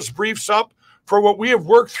amicus briefs up for what we have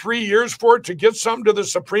worked 3 years for to get something to the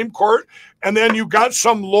Supreme Court, and then you got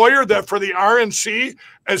some lawyer that for the RNC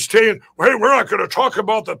is saying, well, hey, we're not going to talk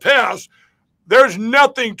about the past. There's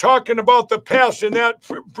nothing talking about the past in that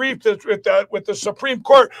brief that's with the Supreme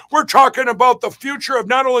Court. We're talking about the future of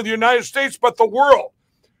not only the United States, but the world.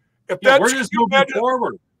 If we're just moving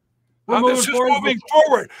forward. This is moving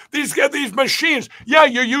forward. These machines,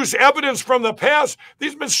 you use evidence from the past.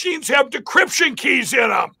 These machines have decryption keys in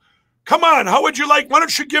them. Come on, how would you like? Why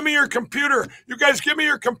don't you give me your computer? You guys give me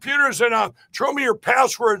your computers and show me your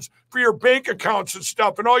passwords for your bank accounts and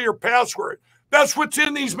stuff and all your passwords. That's what's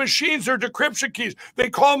in these machines. They're decryption keys. They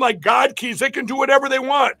call them like God keys. They can do whatever they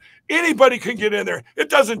want. Anybody can get in there. It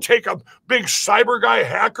doesn't take a big cyber guy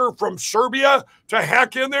hacker from Serbia to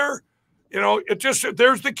hack in there. You know,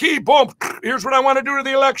 there's the key. Boom. Here's what I want to do to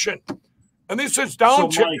the election. And this is down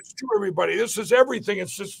to everybody. This is everything.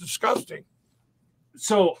 It's just disgusting.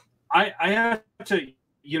 So I have to,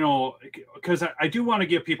 you know, because I do want to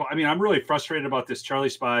give people, I mean, I'm really frustrated about this Charlie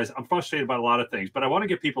spies. I'm frustrated about a lot of things, but I want to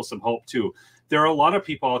give people some hope too. There are a lot of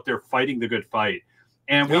people out there fighting the good fight.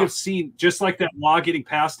 And we have seen, just like that law getting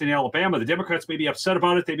passed in Alabama, the Democrats may be upset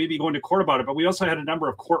about it. They may be going to court about it. But we also had a number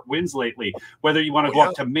of court wins lately, whether you want to go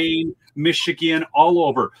up to Maine, Michigan, all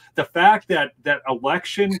over. The fact that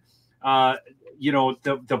election, you know,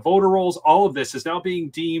 the voter rolls, all of this is now being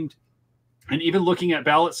deemed, and even looking at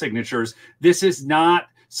ballot signatures, this is not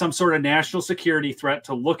some sort of national security threat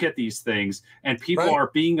to look at these things. And people are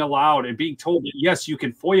being allowed and being told that, yes, you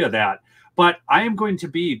can FOIA that. But I am going to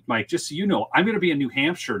be, Mike, just so you know, I'm going to be in New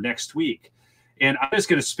Hampshire next week. And I'm just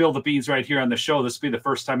going to spill the beans right here on the show. This will be the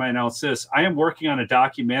first time I announce this. I am working on a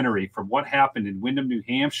documentary from what happened in Windham, New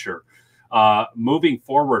Hampshire, moving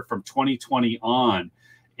forward from 2020 on.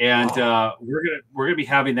 And we're gonna be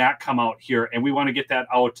having that come out here, and we want to get that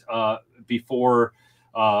out before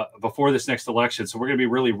this next election. So we're going to be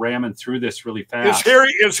really ramming through this really fast.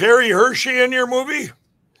 Is Harry Hershey in your movie?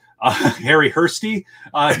 Harry Hursty?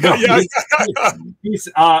 No, he's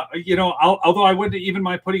you know, although I wouldn't even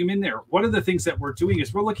mind putting him in there. One of the things that we're doing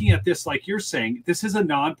is we're looking at this, like you're saying, this is a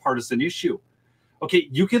nonpartisan issue. Okay,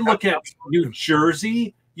 you can look at New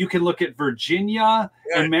Jersey, you can look at Virginia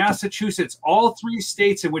and Massachusetts, all three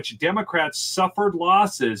states in which Democrats suffered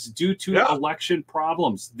losses due to election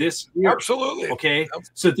problems this year. Absolutely. Okay,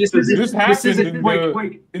 so this happened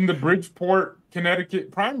in the Bridgeport,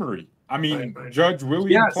 Connecticut primary. I mean, Judge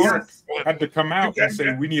William Clark had to come out and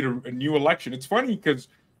say we need a new election. It's funny because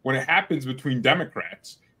when it happens between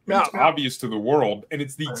Democrats, it's obvious to the world, and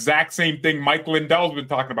it's the exact same thing Mike Lindell's been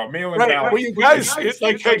talking about. Mail-in ballots. Well, you guys,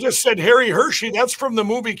 like I just said, Harry Hershey, that's from the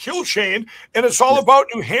movie Kill Chain, and it's all about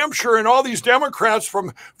New Hampshire and all these Democrats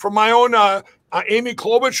from my own Amy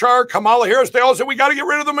Klobuchar, Kamala Harris. They all said, we got to get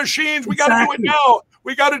rid of the machines. We got to do it now.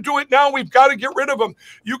 We got to do it now. We've got to get rid of them.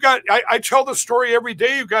 I tell the story every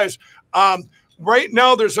day, you guys. right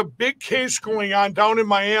now there's a big case going on down in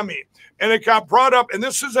Miami, and it got brought up. And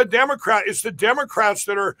this is a Democrat. It's the Democrats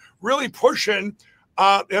that are really pushing,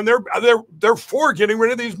 and they're for getting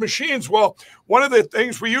rid of these machines. Well, one of the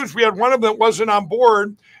things we had one of them that wasn't on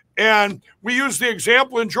board. And we used the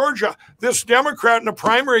example in Georgia. This Democrat in a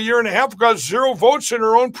primary a year and a half got 0 votes in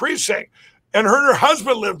her own precinct, and her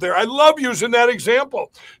husband lived there. I love using that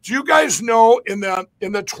example. Do you guys know in the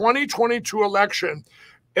 2022 election,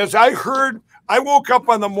 as I woke up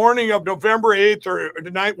on the morning of November 8th or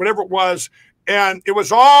the 9th, whatever it was, and it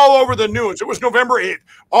was all over the news. It was November 8th,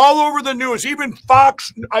 all over the news, even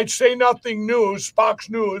Fox, I'd say nothing news, Fox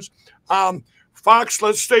News, Fox,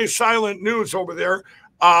 let's stay silent news over there.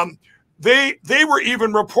 They were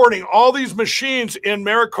even reporting all these machines in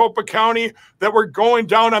Maricopa County that were going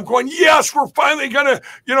down. I'm going, yes, we're finally going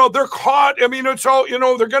to, they're caught. I mean, it's all,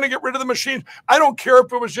 they're going to get rid of the machines. I don't care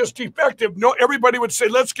if it was just defective. No, everybody would say,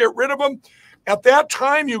 let's get rid of them. At that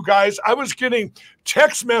time, you guys, I was getting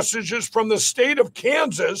text messages from the state of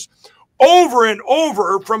Kansas over and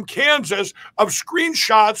over from Kansas of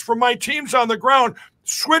screenshots from my teams on the ground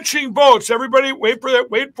switching votes. Everybody wait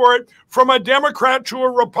for it, from a Democrat to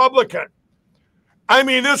a Republican. I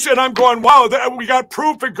mean, and I'm going, wow, we got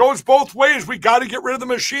proof it goes both ways. We got to get rid of the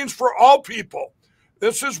machines for all people.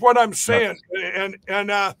 This is what I'm saying.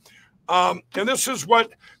 And this is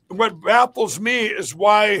what baffles me is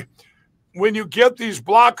why when you get these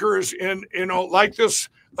blockers in, like this,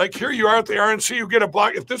 like here you are at the RNC, you get a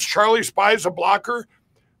block. If this Charlie Spy is a blocker,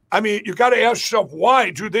 I mean, you got to ask yourself,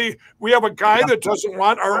 why we have a guy that doesn't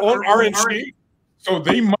want our own RNC? So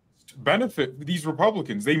they must benefit, these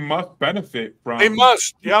Republicans. They must benefit from. They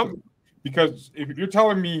must, yeah. Because if you're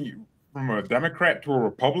telling me from a Democrat to a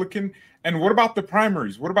Republican, and what about the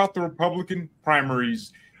primaries? What about the Republican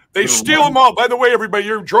primaries? They steal them all. By the way,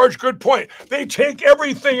 everybody, George, good point. They take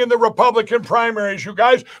everything in the Republican primaries, you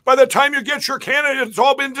guys. By the time you get your candidate, it's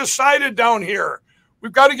all been decided down here.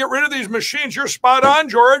 We've got to get rid of these machines. You're spot on,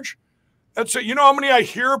 George. That's it. You know how many I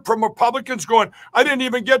hear from Republicans going, I didn't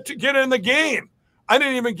even get in the game. I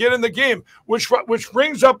didn't even get in the game, which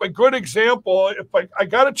brings up a good example. If I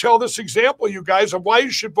got to tell this example, you guys, of why you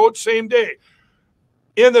should vote same day.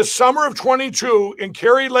 In the summer of 22, in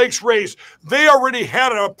Kari Lake's race, they already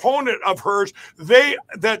had an opponent of hers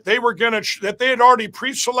that they had already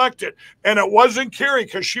pre-selected, and it wasn't Kari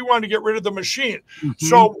because she wanted to get rid of the machine. Mm-hmm.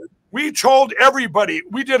 So we told everybody,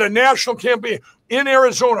 we did a national campaign in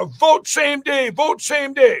Arizona, vote same day, vote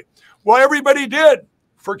same day. Well, everybody did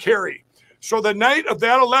for Kari. So the night of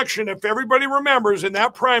that election, if everybody remembers, in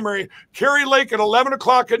that primary, Kari Lake at 11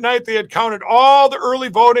 o'clock at night, they had counted all the early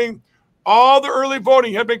voting. All the early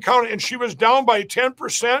voting had been counted, and she was down by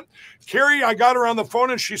 10%. Kari, I got her on the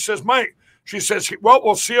phone, and she says, Mike, she says, well,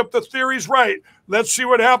 we'll see if the theory's right. Let's see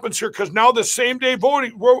what happens here, because now the same day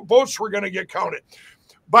votes were going to get counted.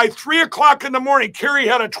 By 3 o'clock in the morning, Kari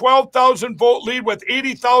had a 12,000 vote lead with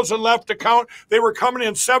 80,000 left to count. They were coming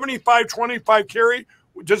in 75-25 Kari.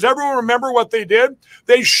 Does everyone remember what they did?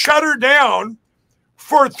 They shut her down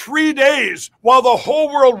for 3 days while the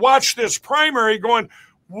whole world watched this primary going,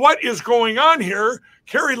 what is going on here?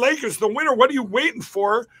 Kari Lake is the winner. What are you waiting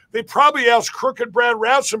for? They probably asked Crooked Brad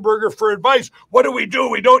Ratzenberger for advice. What do? We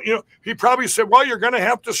don't, he probably said, well, you're going to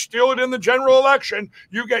have to steal it in the general election.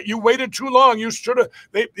 You waited too long. You should have,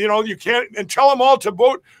 you can't, and tell them all to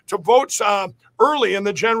vote early in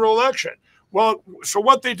the general election. Well, so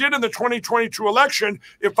what they did in the 2022 election,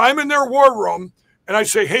 if I'm in their war room and I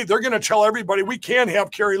say, hey, they're going to tell everybody we can't have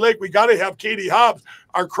Kari Lake. We got to have Katie Hobbs,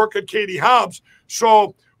 our crooked Katie Hobbs.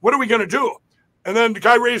 So what are we going to do? And then the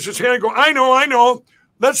guy raised his hand and go, I know.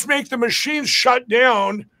 Let's make the machines shut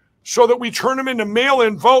down so that we turn them into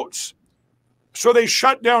mail-in votes. So they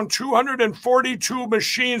shut down 242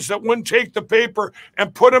 machines that wouldn't take the paper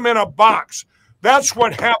and put them in a box. That's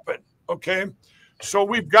what happened, okay? So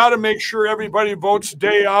we've got to make sure everybody votes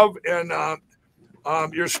day of, and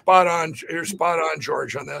you're spot on. You're spot on,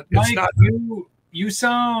 George, on that. It's Mike, not. You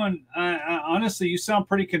sound honestly, you sound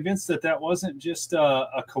pretty convinced that wasn't just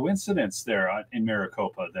a coincidence there in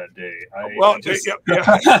Maricopa that day. Well, put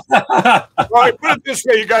it this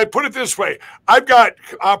way, you guys. Put it this way. I've got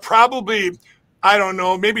probably, I don't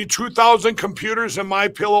know, maybe 2,000 computers in my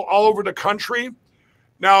pillow all over the country.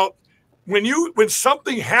 Now, when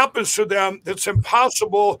something happens to them that's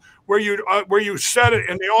impossible, where you set it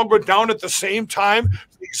and they all go down at the same time,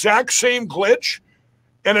 the exact same glitch.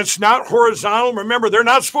 And it's not horizontal. Remember, they're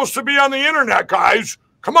not supposed to be on the internet, guys.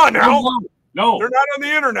 Come on now. No. They're not on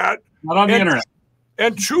the internet. Not on the internet.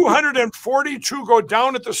 And 242 go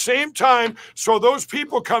down at the same time. So those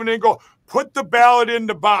people come in and go, put the ballot in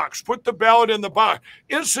the box, put the ballot in the box.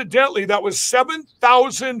 Incidentally, that was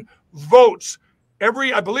 7,000 votes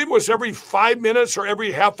I believe it was every 5 minutes or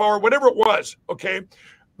every half hour, whatever it was, okay?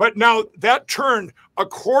 But now that turned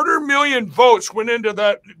 250,000 votes went into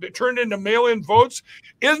that, it turned into mail-in votes.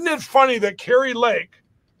 Isn't it funny that Carrie Lake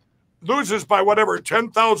loses by whatever,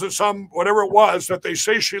 10,000 some, whatever it was that they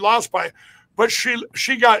say she lost by, but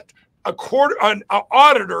she got an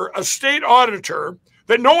auditor, a state auditor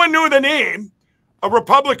that no one knew the name, a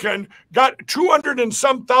Republican, got 200 and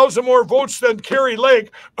some thousand more votes than Carrie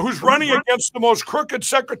Lake, who's running against the most crooked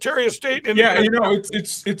Secretary of State in the country. You know,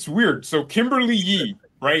 it's weird. So Kimberly Yee,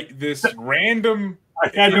 right? This random,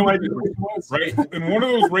 I had no idea what it was. Right? In one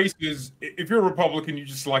of those races, if you're a Republican, you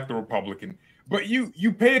just select the Republican. But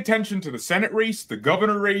you pay attention to the Senate race, the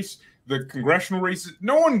governor race, the congressional races.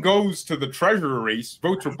 No one goes to the treasurer race,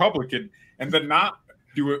 votes Republican, and then not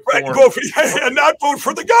do it right, vote for, and not vote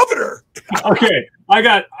for the governor. Okay, I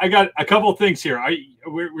got a couple of things here.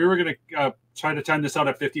 We were going to try to time this out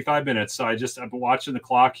at 55 minutes, so I've been watching the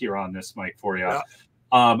clock here on this, Mike, for you. Yeah.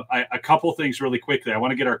 A couple things really quickly. I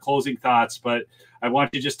want to get our closing thoughts, but I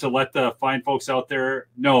want you just to let the fine folks out there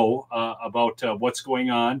know about what's going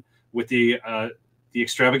on with the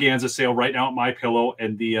extravaganza sale right now at MyPillow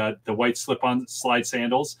and the white slip-on slide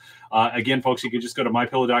sandals. Again, folks, you can just go to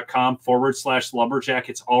mypillow.com/lumberjack.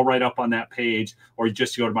 It's all right up on that page, or you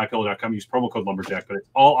just go to mypillow.com, use promo code lumberjack, but it's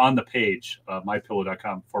all on the page,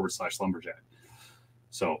 mypillow.com/lumberjack.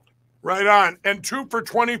 So. Right on. And 2 for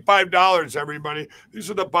 $25, everybody. These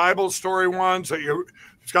are the Bible story ones that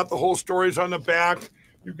it's got the whole stories on the back.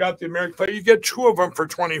 You've got the American flag. You get 2 of them for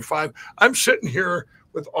 $25. I'm sitting here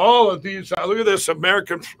with all of these. Look at this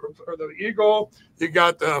American, or the Eagle. You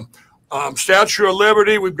got the Statue of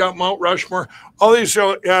Liberty. We've got Mount Rushmore. All these,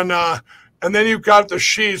 and then you've got the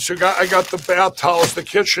sheets. I got the bath towels, the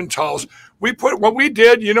kitchen towels. What we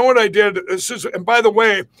did, you know what I did? And by the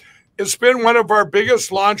way, it's been one of our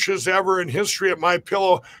biggest launches ever in history at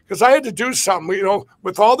MyPillow, because I had to do something. You know,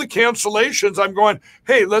 with all the cancellations, I'm going,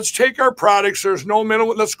 hey, let's take our products. There's no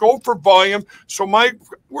minimum. Let's go for volume. So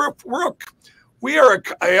we are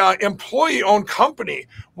a employee-owned company.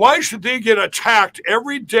 Why should they get attacked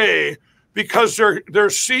every day because their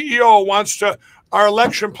CEO wants our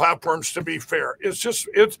election platforms to be fair? It's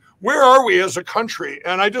where are we as a country?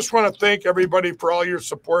 And I just want to thank everybody for all your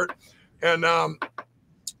support. And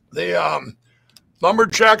the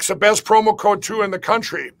Lumberjack's the best promo code too in the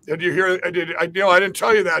country. Did you hear? I didn't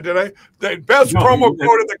tell you that, did I? The best promo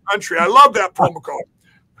code in the country. I love that promo code.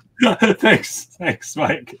 Thanks,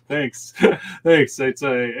 Mike. Thanks.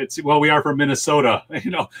 It's well, we are from Minnesota.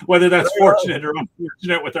 You know, whether that's fortunate or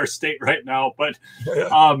unfortunate with our state right now, but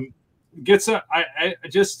I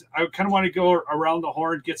kind of want to go around the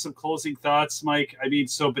horn, get some closing thoughts, Mike. I mean,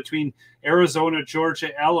 so between Arizona,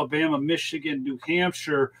 Georgia, Alabama, Michigan, New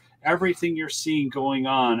Hampshire, everything you're seeing going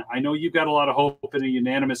on, I know you've got a lot of hope in a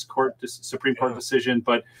unanimous Supreme Court decision,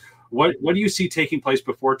 but what do you see taking place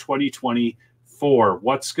before 2024?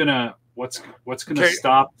 What's gonna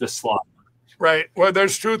stop the slot? Right. Well,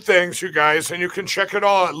 there's 2 things, you guys, and you can check it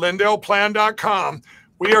all at lindellplan.com.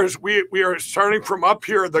 We are starting from up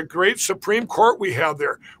here, the great Supreme Court we have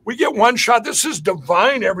there. We get one shot. This is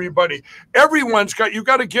divine, everybody. You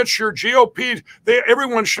got to get your GOP.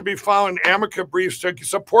 Everyone should be filing amicus briefs to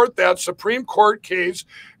support that Supreme Court case.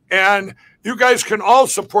 And you guys can all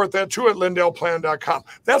support that too at lindellplan.com.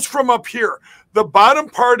 That's from up here. The bottom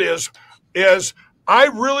part is I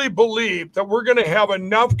really believe that we're going to have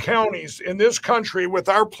enough counties in this country with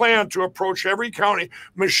our plan to approach every county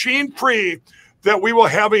machine-free, that we will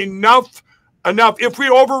have enough. If we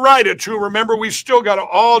override it too, remember, we still got to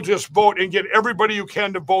all just vote and get everybody you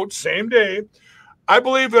can to vote same day. I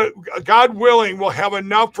believe that, God willing, we'll have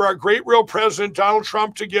enough for our great real president, Donald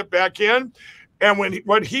Trump, to get back in. And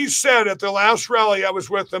what he said at the last rally, I was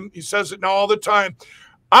with him, he says it now all the time,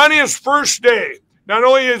 on his first day, not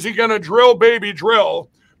only is he going to drill,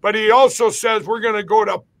 but he also says we're going to go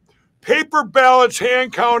to paper ballots,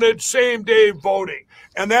 hand counted, same day voting.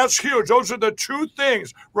 And that's huge. Those are the 2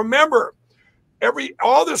 things. Remember,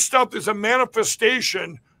 all this stuff is a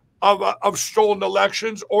manifestation of stolen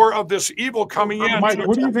elections or of this evil coming in. Mike,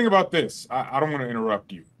 what do you think about this? I don't want to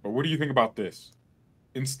interrupt you, but what do you think about this?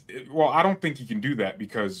 Well, I don't think you can do that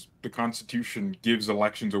because the Constitution gives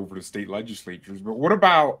elections over to state legislatures. But what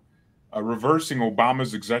about reversing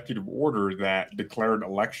Obama's executive order that declared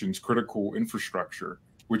elections critical infrastructure,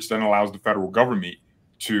 which then allows the federal government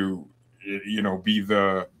to be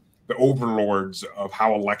the overlords of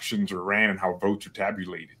how elections are ran and how votes are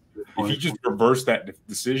tabulated? If you just reverse that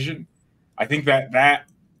decision, I think that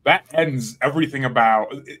that ends everything about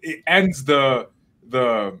it. Ends the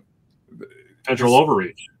federal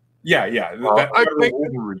overreach. Yeah, yeah. Well, that federal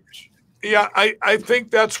overreach. Yeah, I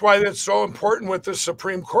think that's why that's so important with the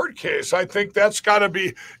Supreme Court case. I think it's got to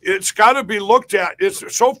be looked at.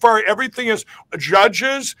 It's so far everything is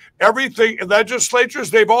judges, everything,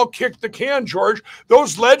 legislatures, they've all kicked the can, George.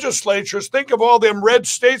 Those legislatures, think of all them red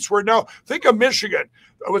states where now, think of Michigan.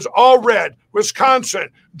 It was all red.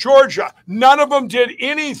 Wisconsin, Georgia, none of them did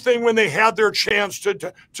anything when they had their chance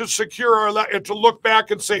to secure our to look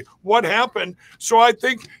back and say what happened. So I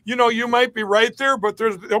think you might be right there, but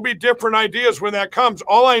there'll be different ideas when that comes.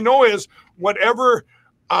 All I know is whatever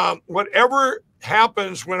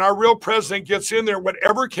happens when our real president gets in there,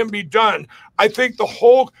 whatever can be done, I think the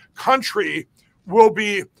whole country will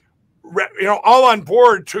be all on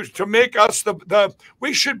board to make us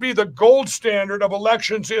we should be the gold standard of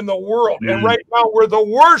elections in the world. Mm-hmm. And right now we're the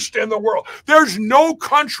worst in the world. There's no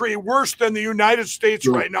country worse than the United States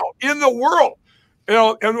right now in the world.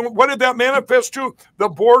 And what did that manifest to? The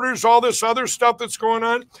borders, all this other stuff that's going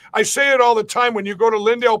on. I say it all the time. When you go to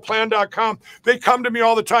LindellPlan.com, they come to me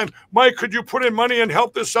all the time. Mike, could you put in money and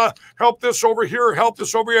help this over here or help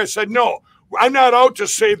this over here? I said, no. I'm not out to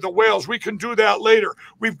save the whales. We can do that later.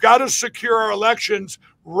 We've got to secure our elections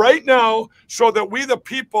right now so that we, the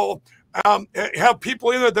people, have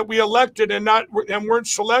people in there that we elected and weren't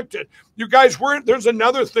selected. You guys weren't. There's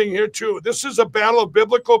another thing here too. This is a battle of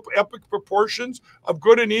biblical epic proportions of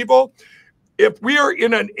good and evil. If we are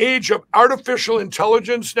in an age of artificial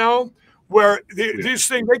intelligence now, where these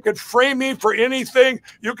things, they could frame me for anything.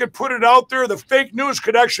 You could put it out there. The fake news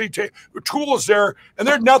could actually take tools there, and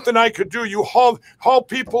there's nothing I could do. You haul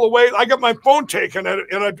people away. I got my phone taken at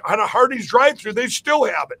a Hardee's drive-thru. They still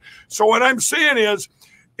have it. So what I'm saying is,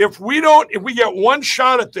 if we get one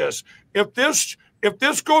shot at this, if this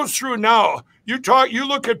goes through now, you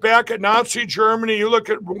look back at Nazi Germany, you look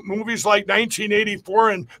at movies like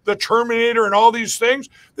 1984 and The Terminator and all these things.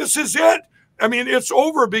 This is it. I mean, it's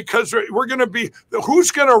over because we're going to be,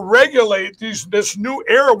 who's going to regulate this new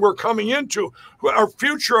era we're coming into? Our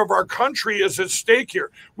future of our country is at stake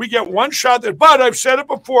here. We get one shot but I've said it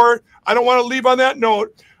before. I don't want to leave on that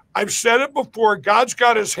note. I've said it before. God's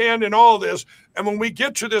got his hand in all this. And when we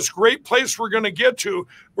get to this great place we're going to get to,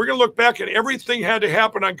 we're going to look back and everything had to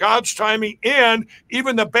happen on God's timing, and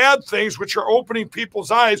even the bad things, which are opening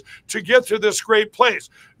people's eyes to get to this great place.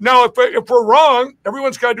 Now, if we're wrong,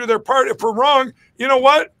 everyone's got to do their part. If we're wrong, you know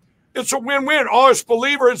what? It's a win-win. All us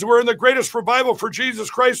believers, we're in the greatest revival for Jesus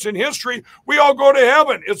Christ in history. We all go to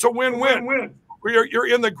heaven. It's a win-win. You're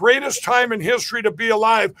in the greatest time in history to be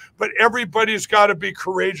alive, but everybody's got to be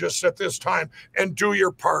courageous at this time and do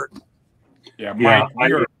your part. Yeah, Mike,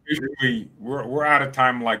 we're out of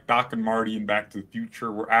time like Doc and Marty in Back to the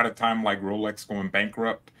Future. We're out of time like Rolex going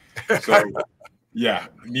bankrupt. So, yeah,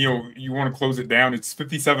 Neil, you want to close it down? It's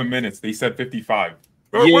 57 minutes. They said 55.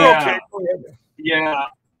 We're okay. Yeah,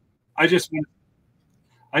 I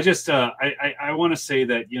want to say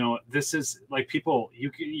that, this is like people,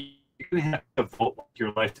 you're going to have to vote like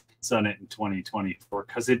your life depends on it in 2024,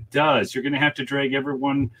 because it does. You're going to have to drag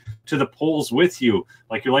everyone to the polls with you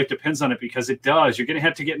like your life depends on it, because it does. You're going to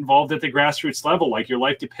have to get involved at the grassroots level like your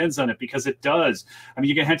life depends on it, because it does. I mean,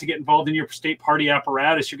 you're going to have to get involved in your state party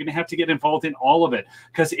apparatus. You're going to have to get involved in all of it,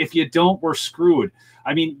 because if you don't, we're screwed.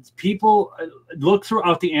 I mean, people look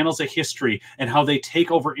throughout the annals of history and how they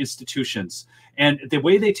take over institutions. And the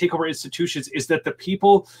way they take over institutions is that the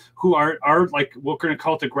people who are like, we're going to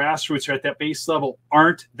call it the grassroots, or at that base level,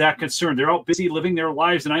 aren't that concerned. They're all busy living their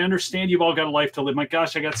lives. And I understand you've all got a life to live. My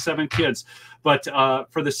gosh, I got 7 kids. But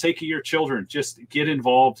for the sake of your children, just get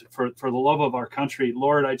involved for the love of our country.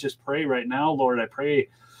 Lord, I just pray right now, Lord, I pray.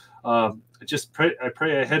 I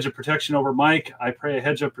pray a hedge of protection over Mike. I pray a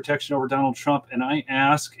hedge of protection over Donald Trump. And I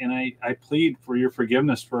ask and I plead for your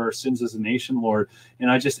forgiveness for our sins as a nation, Lord. And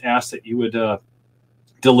I just ask that you would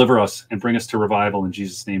deliver us and bring us to revival in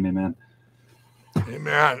Jesus' name. Amen.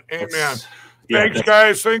 Amen. Amen. Thanks,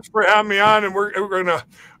 guys. Thanks for having me on. And we're gonna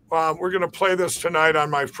play this tonight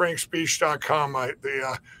on my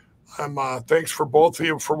frankspeech.com. Thanks for both of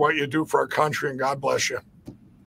you for what you do for our country, and God bless you.